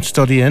you've done much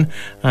study in,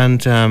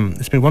 and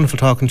it's been wonderful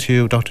talking to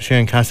you, Dr.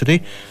 Shane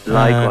Cassidy.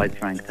 Likewise,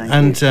 Frank. Thank you.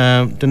 And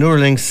the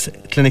Neurolinks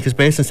clinic is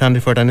based in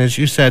Sandyford, and as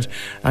you said,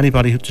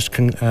 anybody who just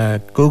can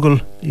Google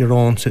your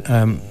own,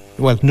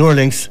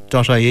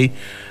 neurolinks.ie,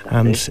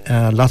 and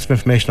lots of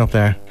information up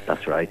there.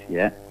 That's right,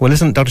 yeah. Well,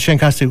 listen, Dr. Shane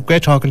Cassidy,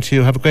 great talking to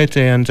you. Have a great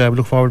day, and we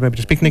look forward maybe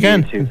to speaking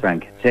again. You too,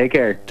 Frank. Take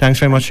care. Thanks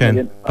very much,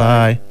 Shane.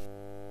 Bye.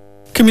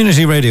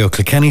 Community Radio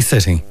Kilkenny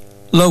City.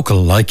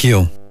 Local like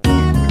you.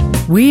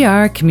 We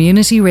are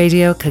Community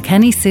Radio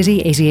Kilkenny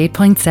City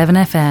 88.7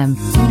 FM.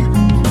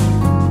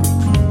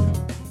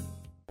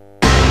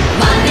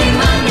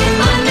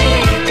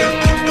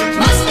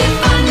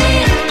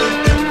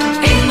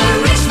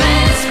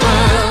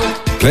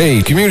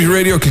 Play Community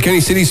Radio Kilkenny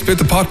City Split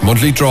the Pot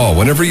monthly draw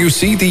whenever you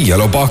see the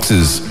yellow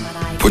boxes.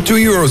 Put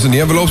 €2 in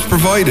the envelopes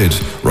provided.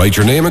 Write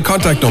your name and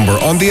contact number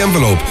on the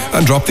envelope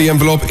and drop the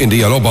envelope in the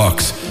yellow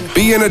box.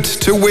 Be in it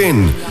to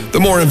win. The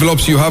more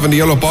envelopes you have in the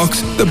yellow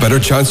box, the better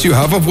chance you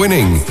have of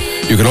winning.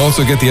 You can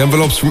also get the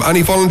envelopes from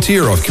any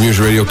volunteer of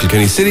Community Radio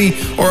Kilkenny City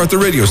or at the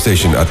radio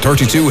station at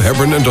 32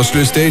 Hebron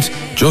Industrial Estate,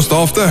 just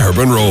off the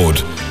Hebron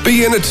Road.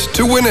 Be in it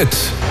to win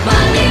it.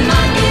 Monday,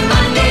 Monday,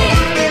 Monday.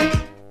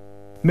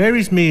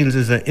 Mary's Meals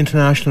is an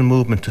international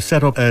movement to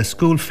set up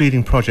school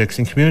feeding projects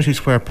in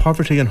communities where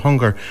poverty and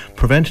hunger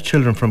prevent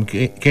children from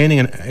gaining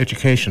an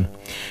education.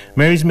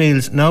 Mary's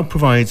Meals now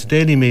provides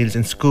daily meals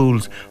in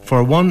schools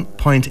for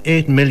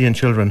 1.8 million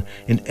children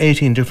in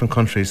 18 different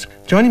countries.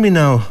 Joining me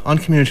now on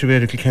Community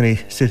Radio Kilkenny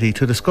City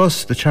to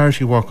discuss the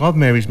charity work of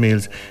Mary's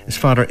Meals is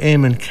Father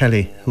Eamon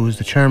Kelly, who is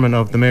the chairman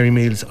of the Mary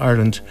Meals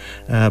Ireland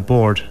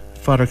board.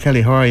 Father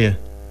Kelly, how are you?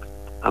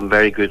 I'm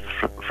very good,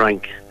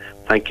 Frank.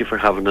 Thank you for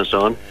having us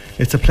on.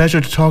 It's a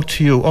pleasure to talk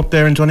to you up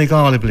there in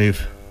Donegal, I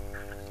believe.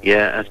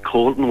 Yeah, it's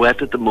cold and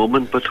wet at the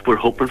moment, but we're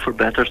hoping for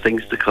better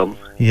things to come.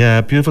 Yeah,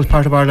 beautiful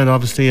part of Ireland,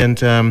 obviously,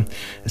 and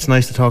it's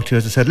nice to talk to you,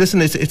 as I said.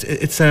 Listen,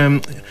 it's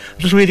I'm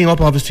just reading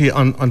up, obviously,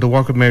 on the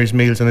work of Mary's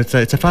Meals, and it's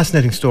a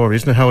fascinating story,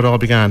 isn't it, how it all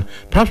began?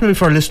 Perhaps maybe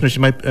for our listeners,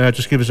 you might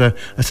just give us a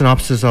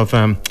synopsis of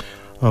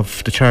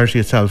the charity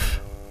itself.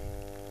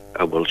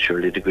 Well,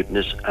 surely to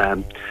goodness.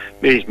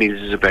 Mary's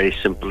Meals is a very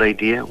simple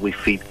idea. We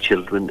feed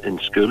children in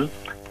school.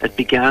 It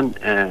began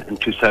in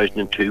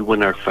 2002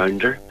 when our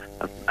founder,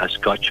 a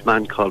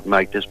Scotchman called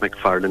Magnus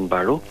McFarlane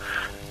Barrow,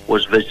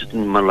 was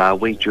visiting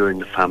Malawi during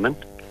the famine,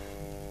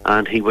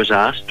 and he was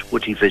asked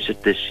would he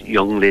visit this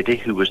young lady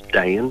who was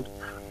dying.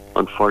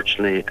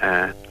 Unfortunately,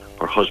 her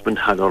husband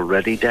had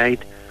already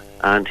died,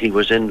 and he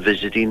was in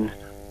visiting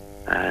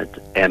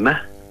Emma,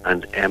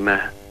 and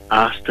Emma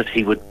asked that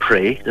he would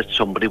pray that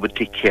somebody would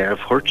take care of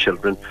her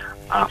children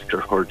after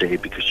her day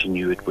because she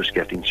knew it was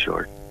getting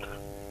short.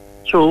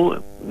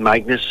 So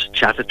Magnus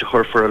chatted to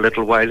her for a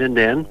little while and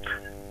then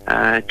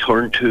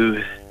turned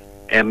to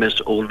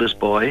Emma's oldest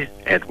boy,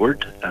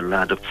 Edward, a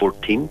lad of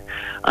 14,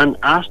 and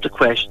asked a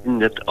question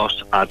that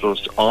us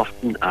adults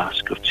often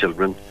ask of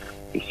children.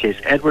 He says,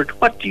 "Edward,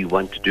 what do you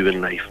want to do in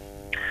life?"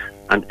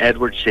 And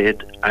Edward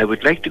said, I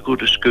would like to go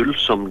to school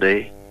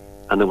someday,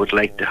 and I would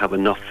like to have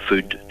enough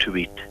food to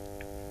eat.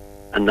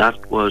 And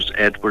that was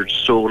Edward's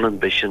sole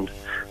ambition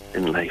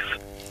in life.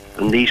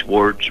 And these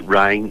words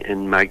rang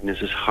in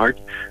Magnus's heart,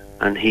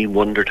 and he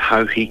wondered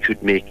how he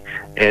could make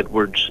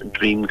Edward's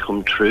dream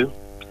come true.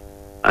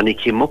 And he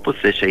came up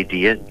with this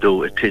idea,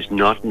 though it is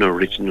not an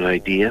original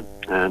idea,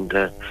 and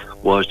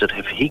was that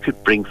if he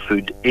could bring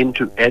food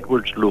into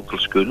Edward's local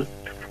school,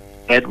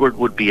 Edward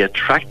would be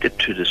attracted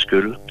to the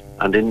school,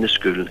 and in the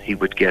school he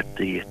would get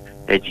the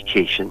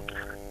education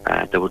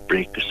that would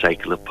break the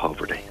cycle of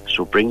poverty.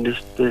 So bring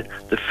the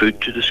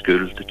food to the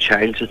school, the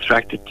child's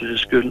attracted to the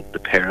school, the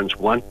parents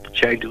want the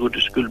child to go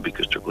to school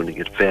because they're going to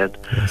get fed,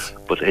 Yes.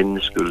 but in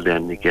the school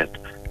then they get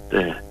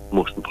the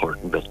most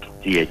important bit,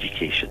 the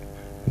education.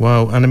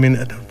 Wow, and I mean,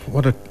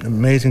 what an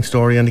amazing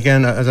story. And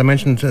again, as I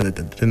mentioned,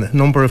 the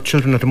number of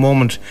children at the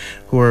moment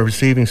who are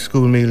receiving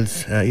school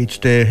meals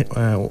each day,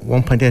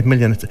 1.8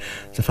 million,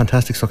 it's a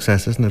fantastic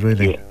success, isn't it,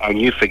 really? Yeah, our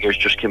new figures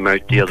just came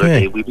out the other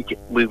day. We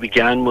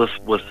began with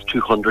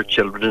 200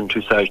 children in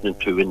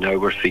 2002, and now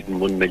we're feeding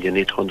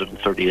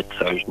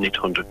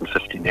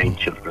 1,838,859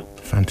 children.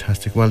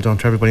 Fantastic. Well done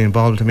to everybody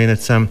involved. I mean,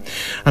 it's and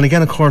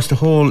again, of course, the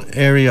whole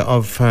area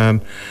of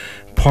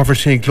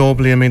poverty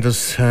globally. I mean,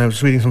 there's I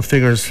was reading some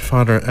figures,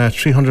 Father.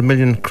 300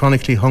 million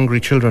chronically hungry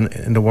children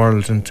in the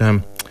world, and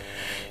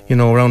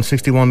around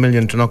 61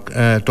 million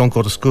don't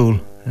go to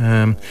school.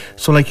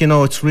 So,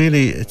 it's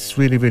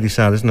really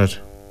sad, isn't it?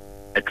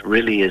 It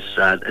really is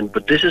sad,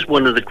 but this is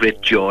one of the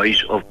great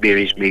joys of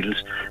Mary's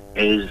Meals,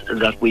 is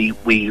that we're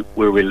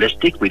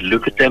realistic. We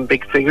look at them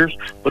big figures,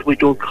 but we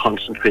don't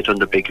concentrate on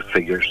the big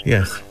figures.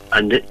 Yes.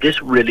 And this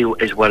really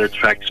is what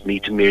attracts me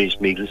to Mary's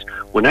Meals.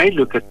 When I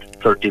look at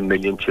 30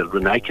 million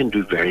children, I can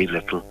do very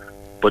little,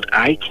 but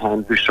I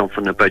can do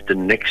something about the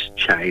next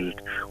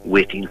child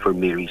waiting for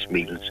Mary's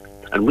Meals.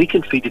 And we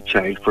can feed a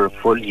child for a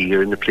full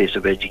year in the place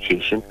of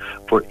education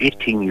for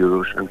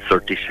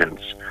 €18.30.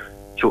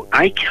 So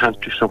I can't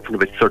do something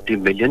about 30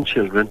 million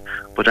children,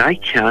 but I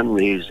can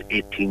raise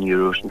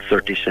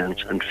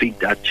 €18.30 and feed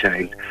that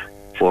child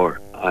for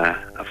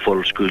a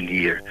full school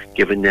year,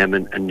 giving them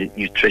a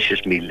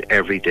nutritious meal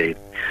every day.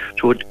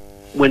 So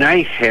when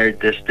I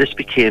heard this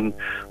became,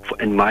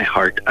 in my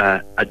heart,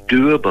 a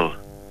doable,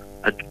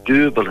 I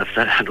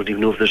don't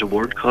even know if there's a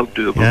word called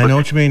doable. Yeah, I know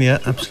what you mean, yeah,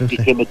 absolutely. It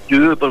became a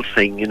doable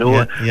thing,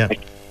 Yeah.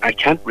 I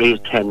can't raise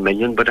 10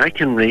 million, but I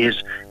can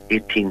raise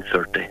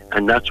 1830,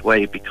 and that's why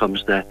it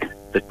becomes the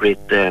great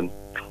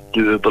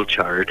doable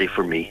charity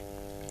for me.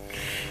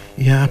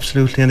 Yeah,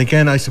 absolutely. And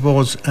again, I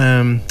suppose,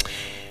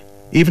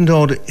 even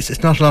though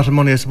it's not a lot of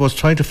money, I suppose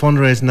trying to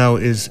fundraise now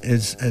is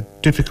a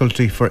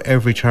difficulty for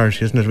every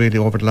charity, isn't it, really,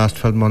 over the last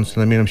 12 months?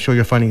 And I mean, I'm sure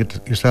you're finding it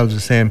yourselves the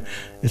same.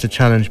 It's a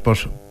challenge,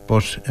 but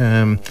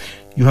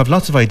you have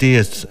lots of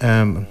ideas,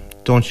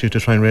 don't you, to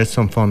try and raise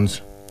some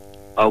funds?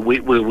 We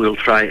will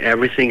try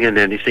everything and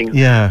anything.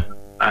 Yeah.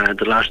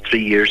 The last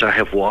 3 years I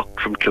have walked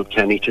from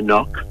Kilkenny to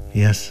Knock.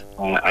 Yes.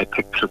 I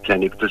picked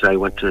Kilkenny because I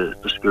went to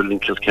the school in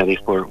Kilkenny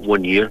for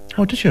 1 year.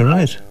 Oh, did you?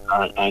 Right.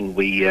 And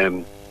we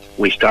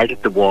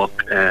started the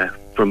walk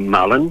from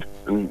Malin,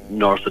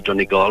 north of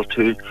Donegal,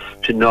 to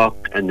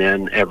Knock, and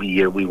then every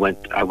year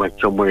I went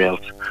somewhere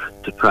else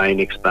to try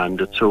and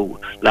expand it. So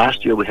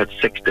last year we had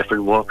 6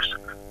 different walks: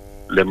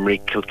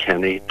 Limerick,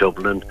 Kilkenny,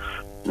 Dublin,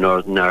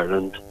 Northern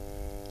Ireland,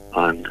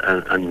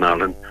 and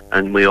Malin,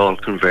 and we all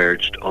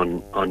converged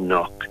on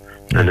Knock,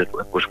 and it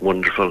was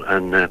wonderful.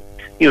 And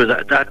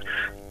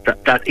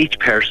that each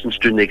person's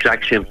doing the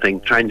exact same thing,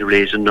 trying to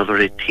raise another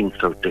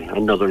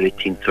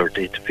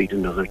 1830 to feed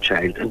another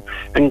child,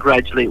 and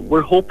gradually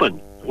we're hoping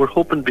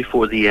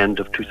before the end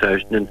of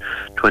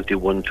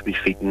 2021 to be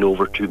feeding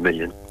over 2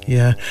 million.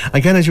 Yeah,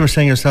 again, as you were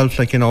saying yourself,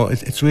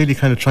 it's really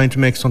kind of trying to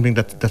make something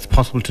that's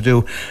possible to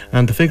do,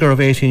 and the figure of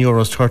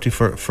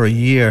 €18.30 for a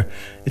year,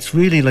 it's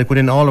really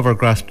within all of our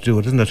grasp to do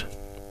it, isn't it?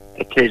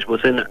 It is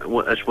within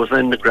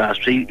the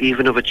grasp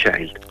even of a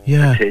child.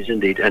 Yeah, it is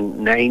indeed. And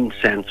 9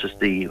 cents is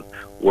the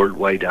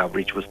worldwide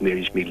average with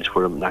Mary's Meals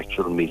for an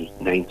actual meal.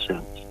 9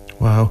 cents.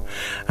 Wow.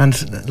 And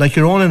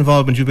your own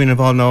involvement, you've been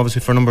involved now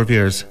obviously for a number of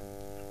years.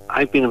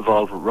 I've been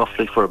involved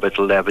roughly for about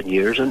 11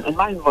 years, and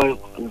my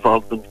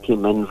involvement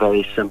came in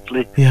very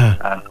simply.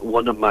 Yeah.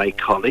 One of my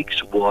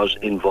colleagues was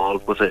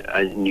involved with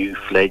a new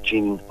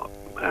fledgling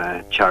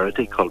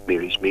charity called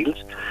Mary's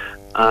Meals,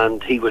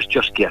 and he was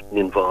just getting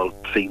involved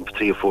 3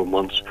 or 4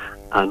 months,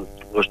 and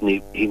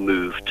he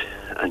moved,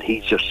 and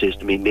he just says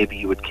to me, maybe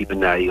you would keep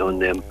an eye on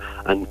them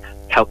and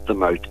help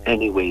them out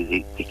any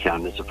way they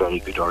can. It's a very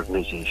good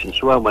organisation.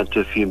 So I went to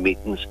a few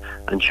meetings,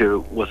 and sure,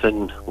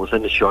 within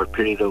a short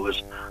period I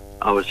was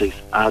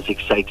as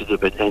excited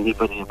about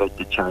anybody about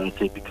the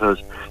charity,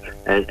 because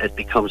it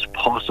becomes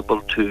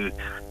possible to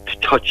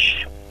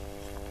touch,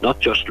 not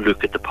just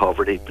look at the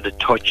poverty, but to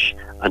touch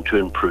and to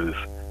improve.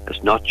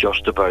 It's not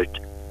just about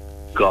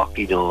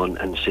gawking on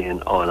and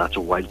saying, oh, that's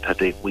a wild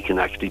pity. We can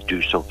actually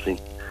do something.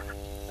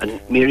 And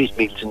Mary's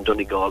Meals in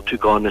Donegal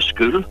took on a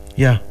school.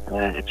 Yeah.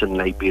 It's in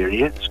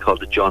Liberia. It's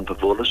called the John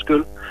Pavola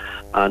School,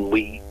 and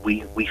we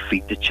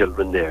feed the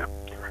children there.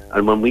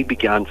 And when we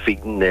began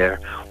feeding there,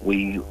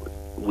 we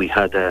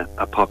had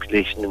a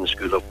population in the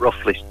school of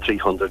roughly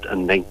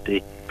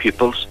 390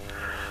 pupils.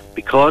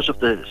 Because of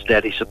the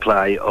steady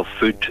supply of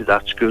food to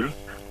that school,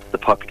 the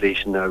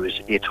population now is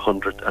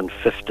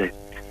 850.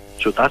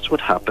 So that's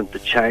what happened. The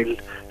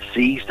child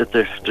sees that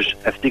there's,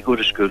 if they go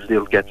to school,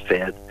 they'll get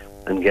fed,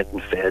 and getting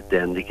fed,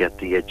 then they get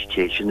the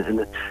education.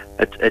 And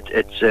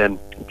it's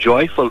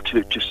joyful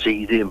to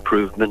see the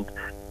improvement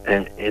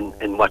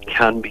in what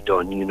can be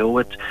done. You know,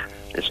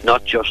 it's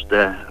not just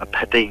a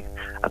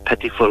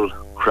pitiful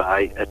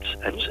cry.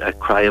 It's a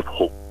cry of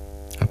hope.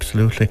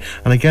 Absolutely.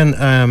 And again,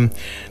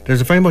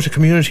 there's very much a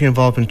community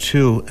involvement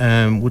too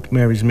with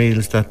Mary's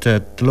Meals, that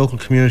the local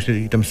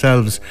community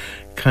themselves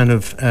kind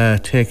of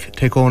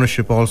take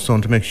ownership also,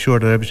 and to make sure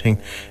that everything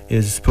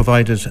is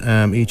provided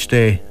each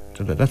day.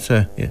 So that's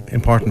an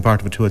important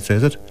part of it too, I'd say,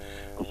 is it?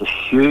 It's a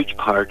huge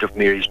part of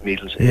Mary's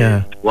Meals.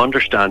 Yeah. To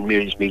understand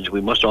Mary's Meals, we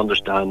must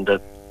understand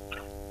that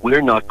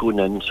we're not going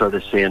in sort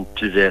of saying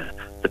to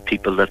the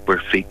people that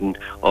we're feeding,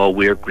 oh,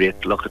 we're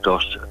great, look at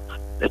us.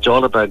 It's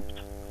all about,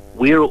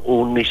 we're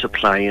only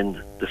supplying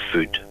the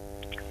food.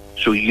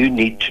 So you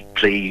need to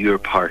play your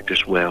part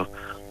as well.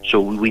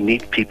 So we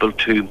need people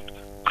to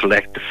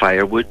collect the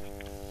firewood,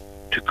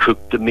 to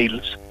cook the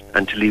meals,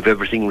 and to leave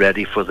everything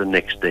ready for the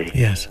next day.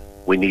 Yes.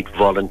 We need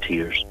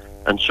volunteers.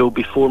 And so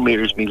before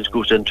Mary's Meals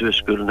goes into a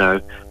school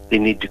now, they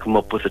need to come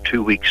up with a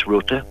 2 weeks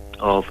rota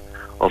of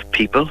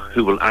people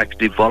who will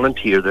actually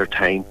volunteer their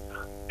time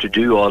to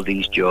do all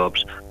these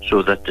jobs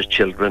so that the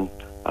children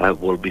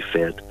will be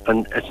fed.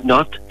 And it's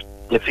not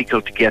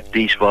difficult to get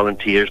these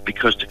volunteers,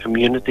 because the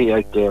community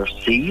out there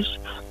sees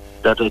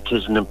that it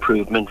is an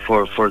improvement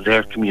for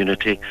their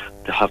community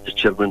to have the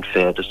children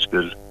fed at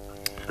school.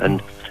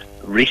 And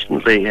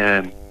recently,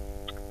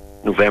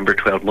 November,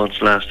 12 months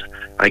last,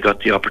 I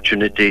got the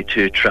opportunity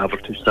to travel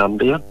to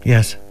Zambia.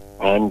 Yes.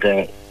 And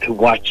to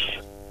watch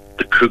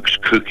the cooks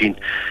cooking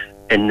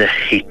in the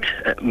heat,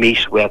 me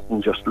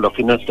sweating just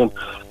looking at them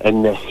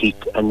in the heat,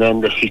 and then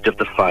the heat of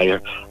the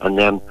fire, and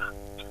then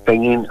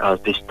singing as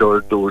they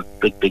stirred those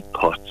big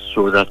pots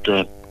so that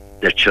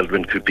their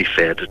children could be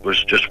fed. It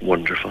was just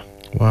wonderful.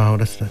 Wow,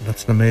 that's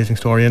an amazing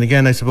story. And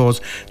again, I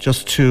suppose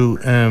just to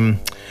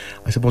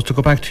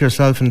go back to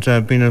yourself and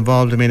being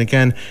involved. I mean,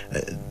 again,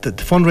 the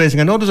fundraising.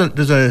 I know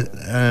there's a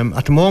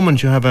at the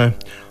moment you have a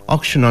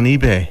auction on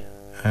eBay,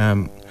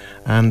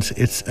 and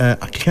it's a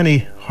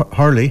Kilkenny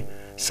Hurley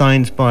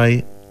signed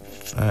by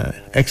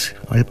ex,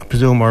 I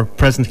presume, or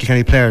present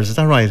Kilkenny players. Is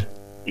that right?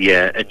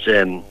 Yeah, it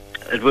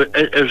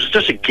was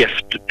just a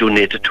gift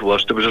donated to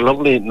us. There was a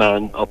lovely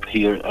man up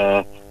here,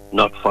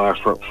 not far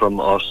from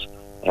us.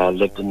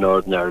 Lived in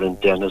Northern Ireland.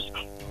 Dennis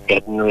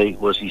Edinary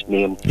was his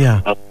name.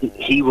 Yeah.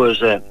 He was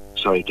Dennis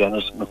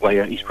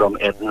McGuire. He's from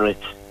Edinary.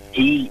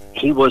 He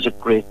was a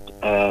great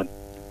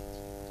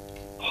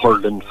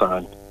hurling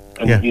fan,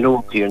 and yeah. You know,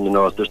 up here in the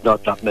north, there's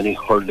not that many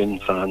hurling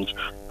fans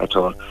at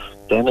all.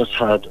 Dennis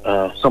had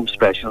some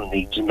special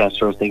needs and that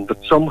sort of thing,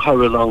 but somehow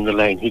along the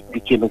line he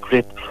became a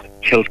great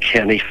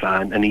Kilkenny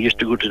fan, and he used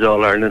to go to the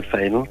All Ireland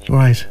finals.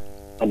 Right.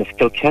 And if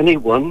Kilkenny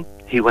won,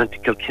 he went to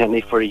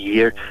Kilkenny for a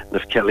year, and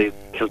if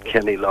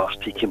Kilkenny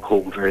lost, he came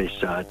home very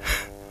sad.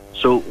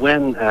 So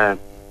when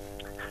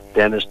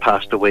Dennis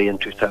passed away in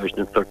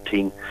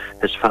 2013,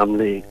 his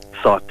family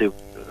thought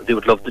they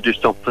would love to do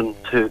something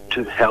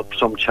to help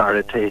some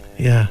charity.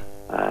 Yeah.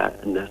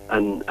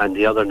 And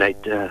the other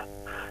night,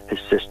 his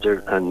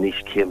sister and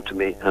niece came to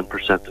me and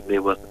presented me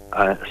with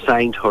a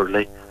signed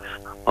hurley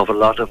of a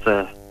lot of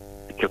the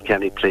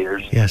Kilkenny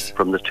players. Yes.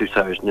 From the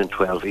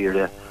 2012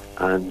 era,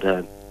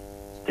 and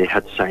they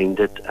had signed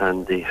it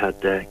and they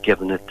had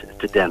given it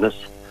to Dennis.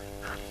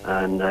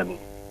 And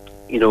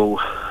you know,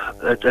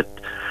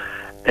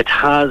 it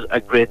has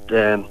a great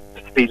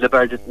feel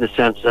about it, in the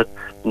sense that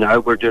now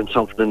we're doing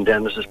something in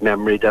Dennis's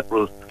memory that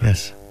will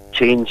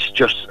change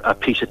just a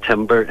piece of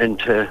timber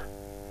into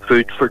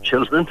food for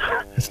children.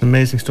 It's an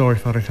amazing story,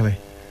 Father Kelly.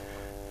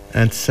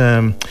 And it's,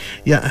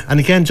 yeah, and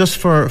again, just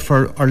for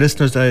our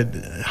listeners,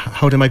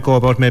 how they might go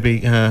about maybe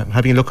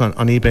having a look on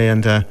eBay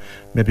and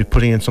maybe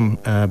putting in some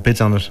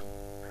bids on it.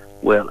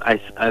 Well,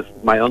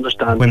 my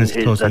understanding is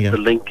that the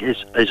link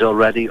is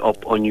already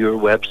up on your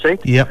website.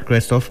 Yeah,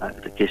 great stuff.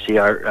 The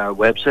KCR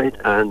website,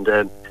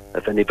 and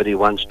if anybody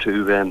wants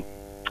to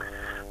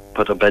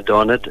put a bid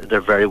on it,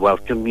 they're very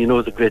welcome. You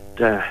know, the great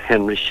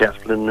Henry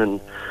Shefflin and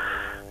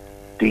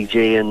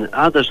DJ,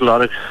 and there's a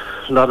lot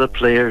of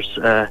players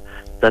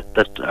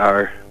that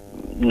are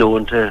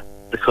known to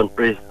the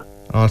country.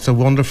 Oh, it's a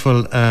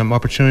wonderful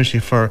opportunity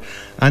for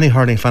any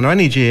hurling fan or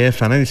any GAA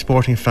fan, any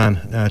sporting fan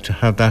to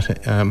have that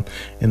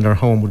in their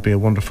home would be a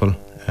wonderful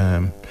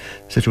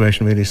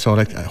situation, really. So,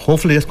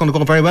 hopefully it's going to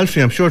go very well for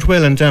you. I'm sure it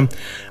will. And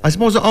I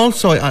suppose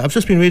also, I've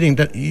just been reading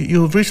that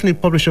you've recently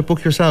published a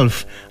book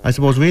yourself. I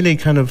suppose really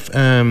kind of,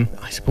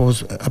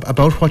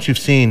 about what you've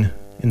seen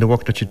in the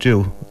work that you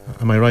do.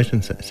 Am I right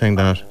in saying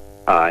that?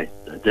 Aye.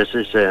 This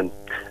is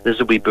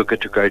a wee book I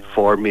took out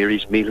for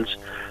Mary's Meals.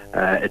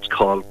 It's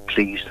called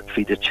Please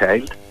Feed a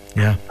Child.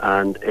 Yeah.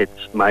 And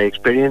it's my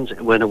experience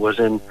when I was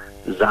in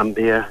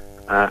Zambia.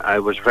 I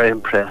was very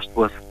impressed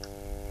with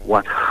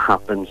what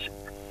happens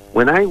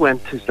when I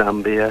went to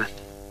Zambia.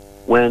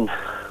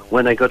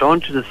 When I got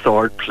onto the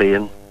third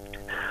plane,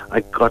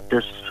 I got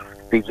this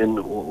feeling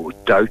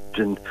of doubt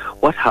and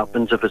what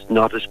happens if it's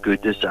not as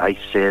good as I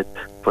said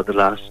for the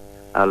last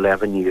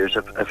 11 years.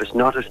 If it's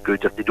not as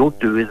good, if they don't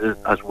do it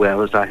as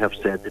well as I have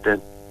said it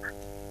in.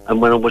 And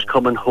when I was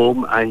coming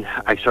home,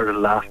 I sort of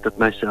laughed at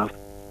myself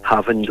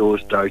having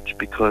those doubts,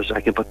 because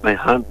I can put my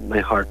hand in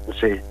my heart and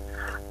say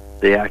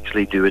they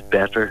actually do it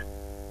better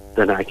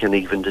than I can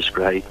even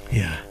describe.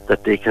 Yeah.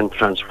 That they can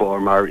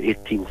transform our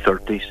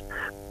 1830s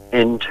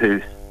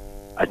into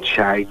a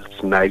child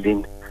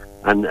smiling.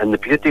 And the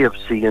beauty of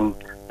seeing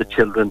the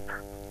children,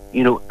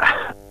 you know,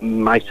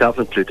 myself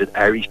included,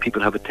 Irish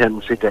people have a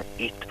tendency to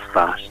eat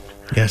fast.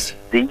 Yes.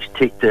 These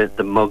take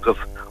the mug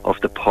of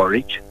the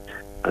porridge,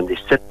 and they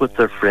sit with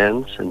their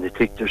friends, and they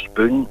take their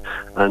spoon,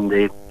 and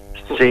they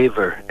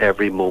savour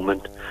every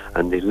moment,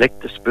 and they lick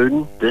the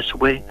spoon this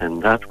way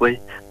and that way,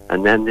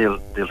 and then they'll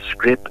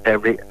scrape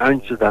every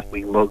ounce of that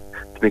wee mug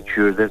to make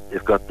sure that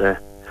they've got the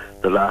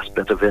last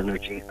bit of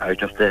energy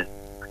out of that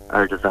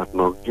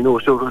mug. You know,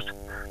 so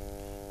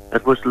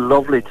it was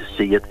lovely to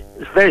see it.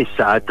 It's very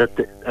sad that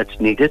it's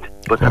needed,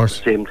 but at the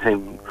same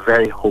time,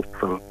 very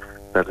hopeful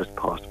that it's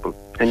possible.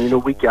 And you know,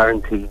 we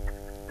guarantee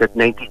that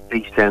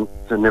 93 cents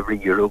in every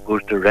euro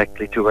goes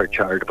directly to our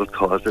charitable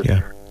causes.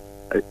 Yeah.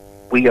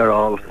 We are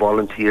all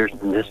volunteers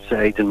on this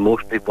side, and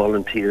mostly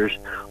volunteers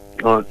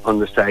on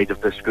the side of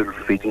the school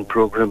feeding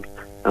programme,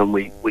 and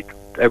we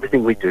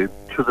everything we do.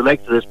 So the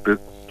likes of this book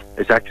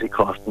is actually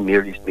costing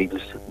Mary's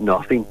Meals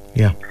nothing.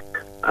 Yeah.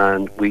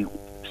 And we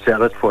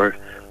sell it for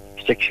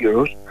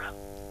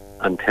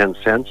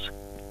 €6.10.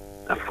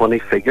 A funny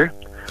figure,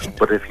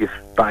 but if you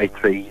buy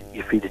 3,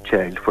 you feed a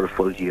child for a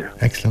full year.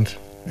 Excellent.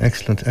 I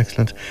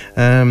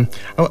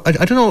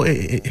don't know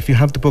if you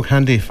have the book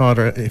handy,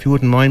 Father. If you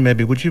wouldn't mind,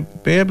 maybe would you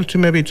be able to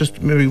maybe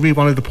read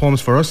one of the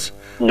poems for us?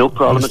 No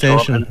problem at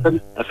all. And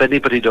if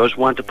anybody does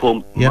want a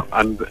poem,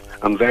 I'm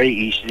very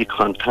easy to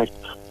contact.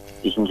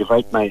 You can give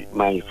out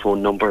my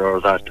phone number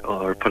or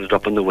put it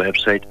up on the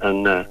website,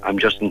 and I'm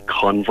just in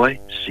Convoy,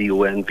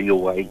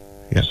 CONVOY,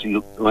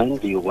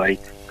 CONVOY,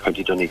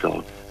 County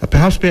Donegal.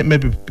 Perhaps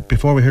maybe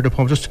before we hear the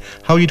poem, just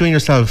how are you doing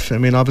yourself? I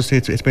mean, obviously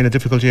it's been a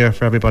difficult year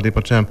for everybody,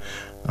 but I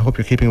hope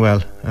you're keeping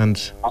well.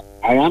 And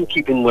I am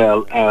keeping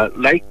well.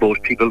 Like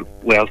most people,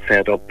 well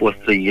fed up with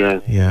the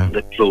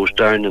close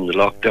down and the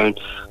lockdown.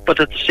 But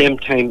at the same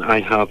time, I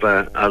have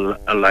a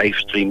live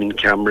streaming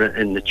camera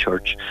in the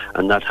church,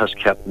 and that has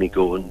kept me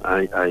going.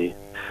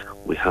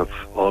 We have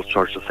all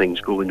sorts of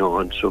things going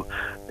on. So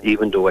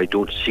even though I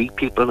don't see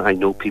people, I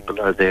know people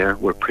are there.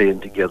 We're praying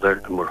together,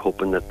 and we're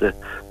hoping that the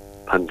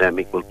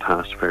pandemic will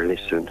pass fairly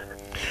soon.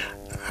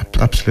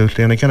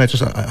 Absolutely. And again, I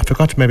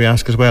forgot to maybe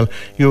ask as well.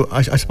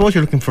 I suppose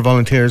you're looking for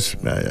volunteers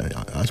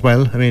as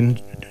well. I mean,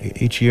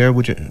 each year,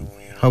 would you?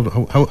 How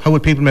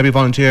would people maybe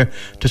volunteer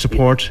to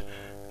support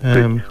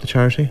the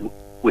charity?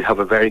 We have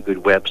a very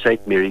good website,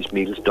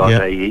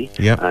 marysmeals.ie,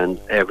 and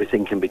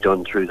everything can be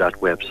done through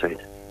that website.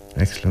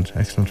 Excellent,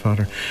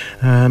 Father.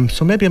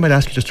 So maybe I might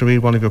ask you just to read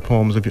one of your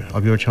poems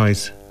of your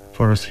choice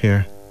for us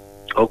here.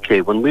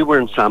 Okay, when we were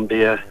in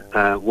Zambia,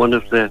 one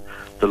of the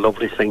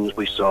lovely things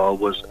we saw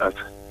was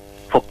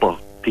football,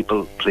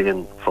 people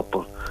playing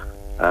football.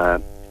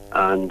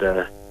 And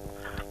the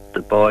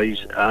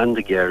boys and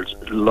the girls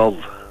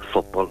love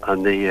football,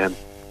 and the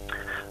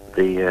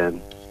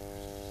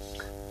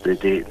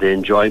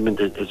enjoyment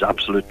is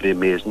absolutely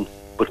amazing.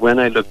 But when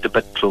I looked a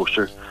bit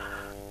closer,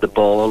 the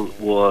ball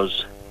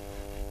was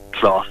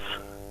cloth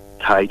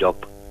tied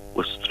up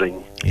with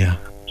string. Yeah.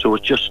 So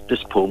it's just,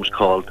 this poem's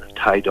called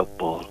Tied Up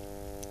Ball.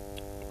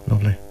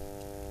 Lovely.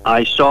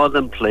 I saw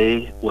them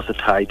play with a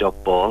tied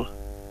up ball,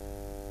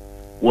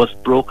 with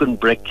broken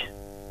brick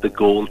the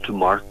goal to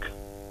mark.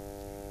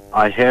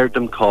 I heard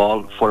them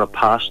call for a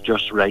pass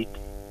just right,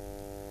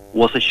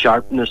 with a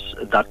sharpness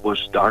that was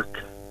stark.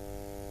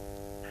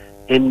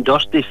 In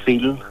dusty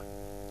field,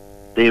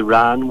 they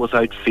ran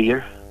without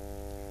fear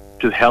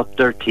to help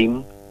their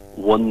team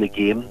won the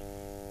game.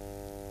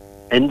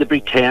 In the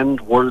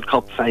pretend World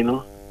Cup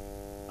final,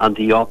 and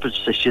the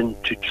opposition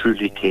to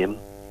truly tame.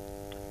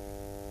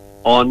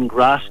 On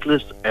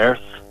grassless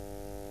earth,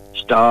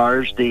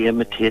 stars they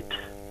imitate,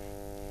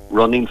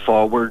 running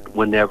forward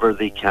whenever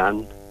they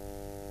can,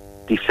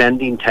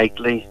 defending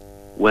tightly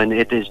when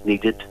it is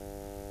needed,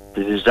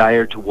 the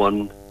desire to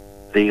win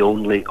they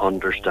only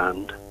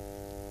understand.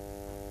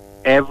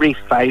 Every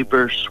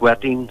fibre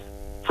sweating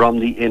from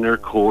the inner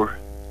core,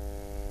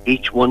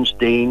 each one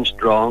staying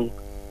strong,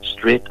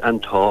 straight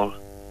and tall,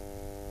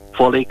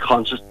 fully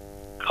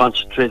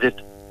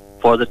concentrated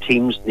for the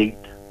team's need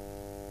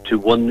to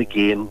win the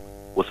game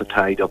with a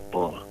tied-up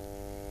ball.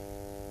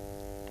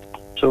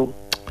 So,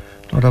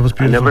 that was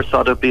beautiful. I never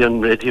thought I'd be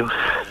on radio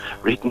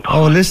reading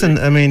Oh, listen,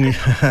 I mean,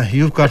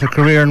 you've got a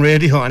career in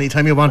radio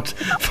anytime you want,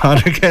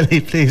 Father Kelly,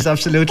 please,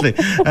 absolutely.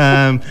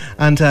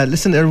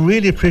 Listen, I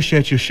really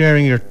appreciate you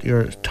sharing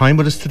your time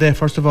with us today,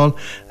 first of all,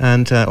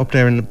 and up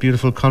there in the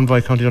beautiful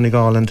Convoy, County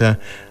Donegal, and I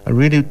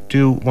really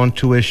do want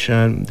to wish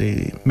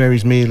the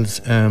Mary's Meals,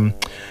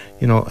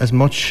 as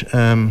much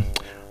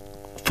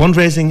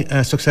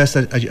fundraising success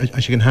as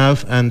you can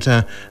have, and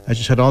I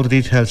just had all the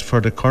details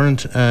for the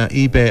current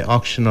eBay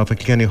auction of a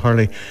Kilkenny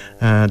Hurley.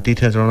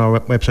 Details are on our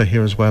website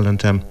here as well,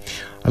 and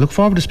I look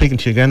forward to speaking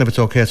to you again if it's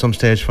okay at some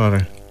stage,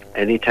 Father.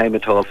 Anytime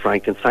at all,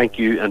 Frank, and thank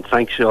you, and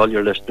thanks to all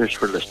your listeners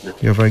for listening.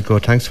 You're very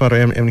good. Thanks, Father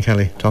Eamon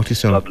Kelly. Talk to you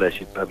soon. God bless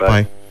you. Bye-bye.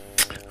 Bye.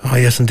 Oh,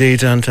 yes,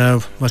 indeed, and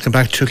welcome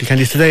back to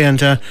Kilkenny Today,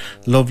 and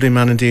lovely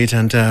man indeed,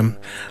 and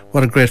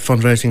what a great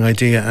fundraising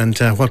idea, and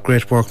what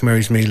great work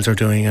Mary's Meals are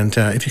doing, and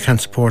if you can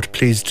support,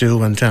 please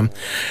do. And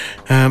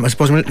I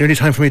suppose it's nearly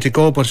time for me to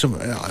go, but I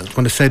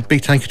want to say a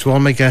big thank you to all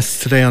my guests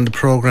today on the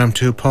programme,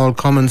 to Paul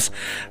Cummins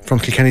from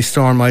Kilkenny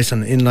Storm Ice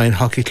and Inline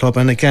Hockey Club,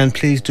 and again,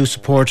 please do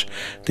support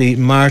the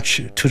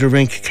March to the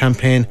Rink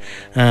campaign.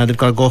 They've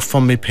got a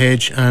GoFundMe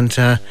page, and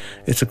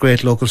it's a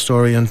great local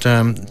story, and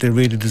they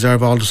really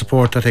deserve all the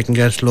support that they can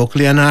get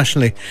locally and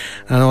nationally.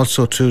 And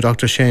also to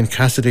Dr. Shane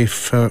Cassidy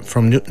from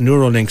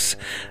Neurolinks,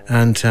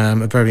 and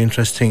a very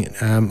interesting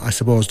I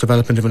suppose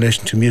development in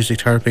relation to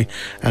music therapy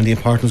and the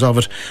importance of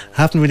it.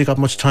 I haven't really got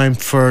much time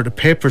for the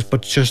papers,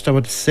 but just I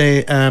would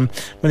say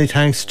many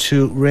thanks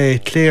to Ray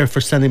Clear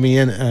for sending me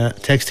in a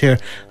text here.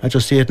 I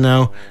just see it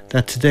now,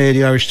 that today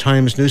the Irish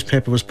Times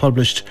newspaper was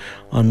published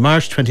on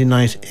March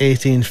 29th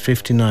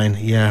 1859.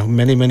 Yeah,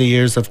 many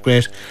years of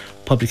great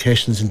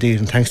publications indeed,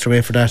 and thanks to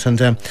Ray for that.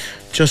 And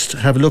just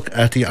have a look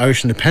at the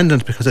Irish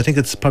Independent, because I think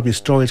it's probably a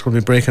story that's going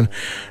to be breaking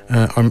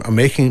or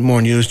making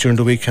more news during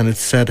the week. And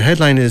it's the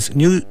headline is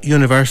New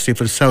University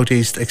for the South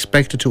East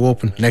expected to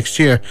open next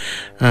year,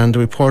 and the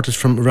report is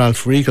from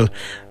Ralph Regal,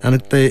 and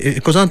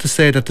it goes on to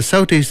say that the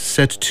South East is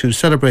set to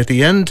celebrate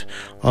the end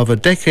of a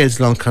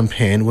decades-long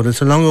campaign with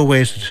its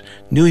long-awaited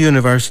new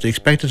university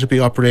expected to be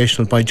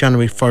operational by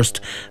January 1st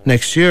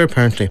next year,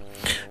 apparently.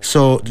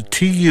 So the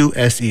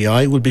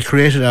TUSEI will be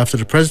created after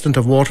the president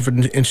of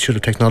Waterford Institute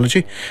of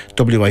Technology,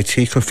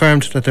 WIT,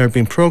 confirmed that there had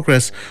been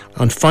progress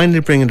on finally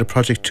bringing the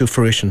project to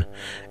fruition.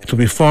 It will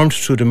be formed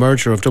through the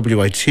merger of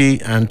WIT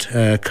and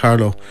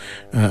Carlow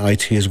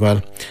IT as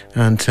well.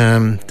 And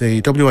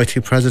the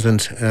WIT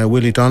president,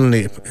 Willie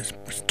Donnelly,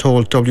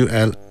 told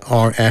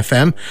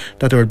WLR-FM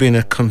that there had been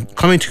a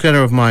coming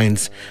together of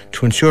minds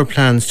to ensure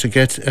plans to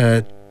get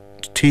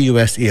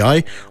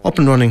TUSEI up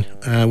and running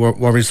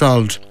were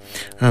resolved,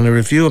 and a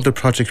review of the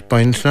project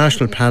by an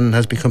international panel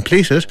has been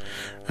completed,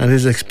 and it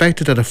is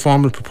expected that a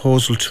formal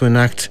proposal to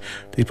enact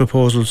the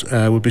proposals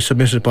will be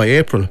submitted by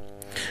April.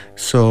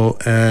 So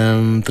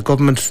the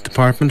Government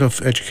Department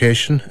of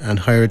Education and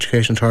Higher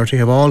Education Authority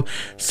have all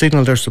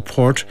signalled their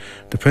support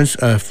towards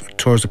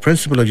the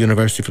principle of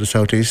University for the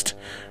South East,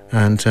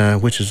 and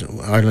which is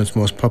Ireland's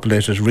most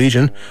populated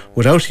region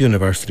without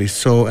universities.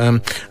 So as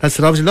I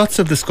said, obviously lots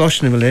of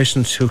discussion in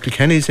relation to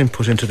Kilkenny's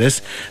input into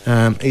this,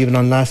 even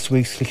on last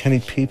week's Kilkenny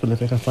People,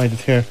 if I can find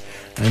it here.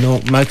 I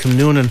know Malcolm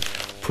Noonan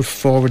put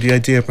forward the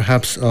idea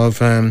perhaps of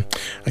a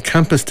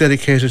campus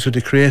dedicated to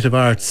the creative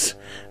arts.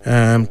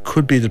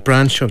 Could be the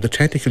branch of the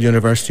Technical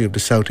University of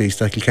the South East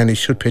that Kilkenny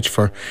should pitch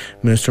for,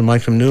 Minister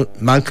Malcolm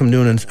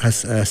Noonan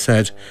has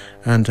said,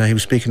 and he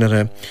was speaking at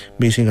a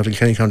meeting of the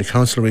Kilkenny County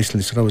Council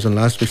recently, so that was on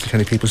last week's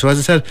Kilkenny People. So as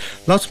I said,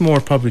 lots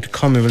more probably to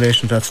come in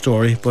relation to that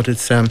story, but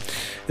it's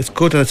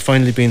good that it's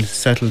finally been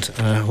settled,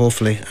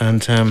 hopefully.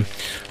 And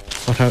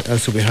what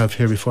else do we have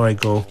here before I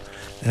go?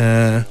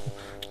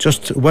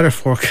 Just weather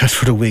forecast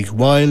for the week.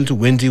 Wild,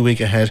 windy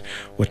week ahead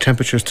with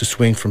temperatures to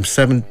swing from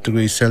 7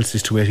 degrees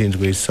Celsius to 18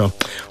 degrees. So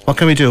what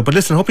can we do? But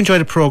listen, hope you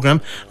enjoyed the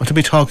programme. Until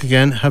we talk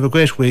again, have a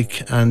great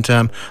week. And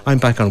I'm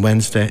back on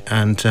Wednesday.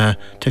 And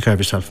take care of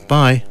yourself.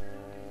 Bye.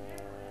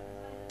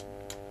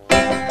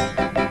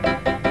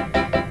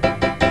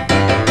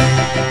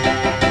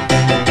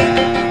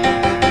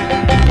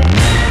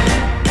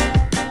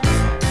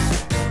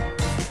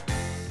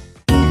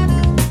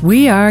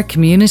 We are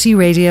Community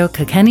Radio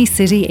Kilkenny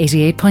City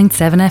 88.7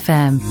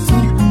 FM.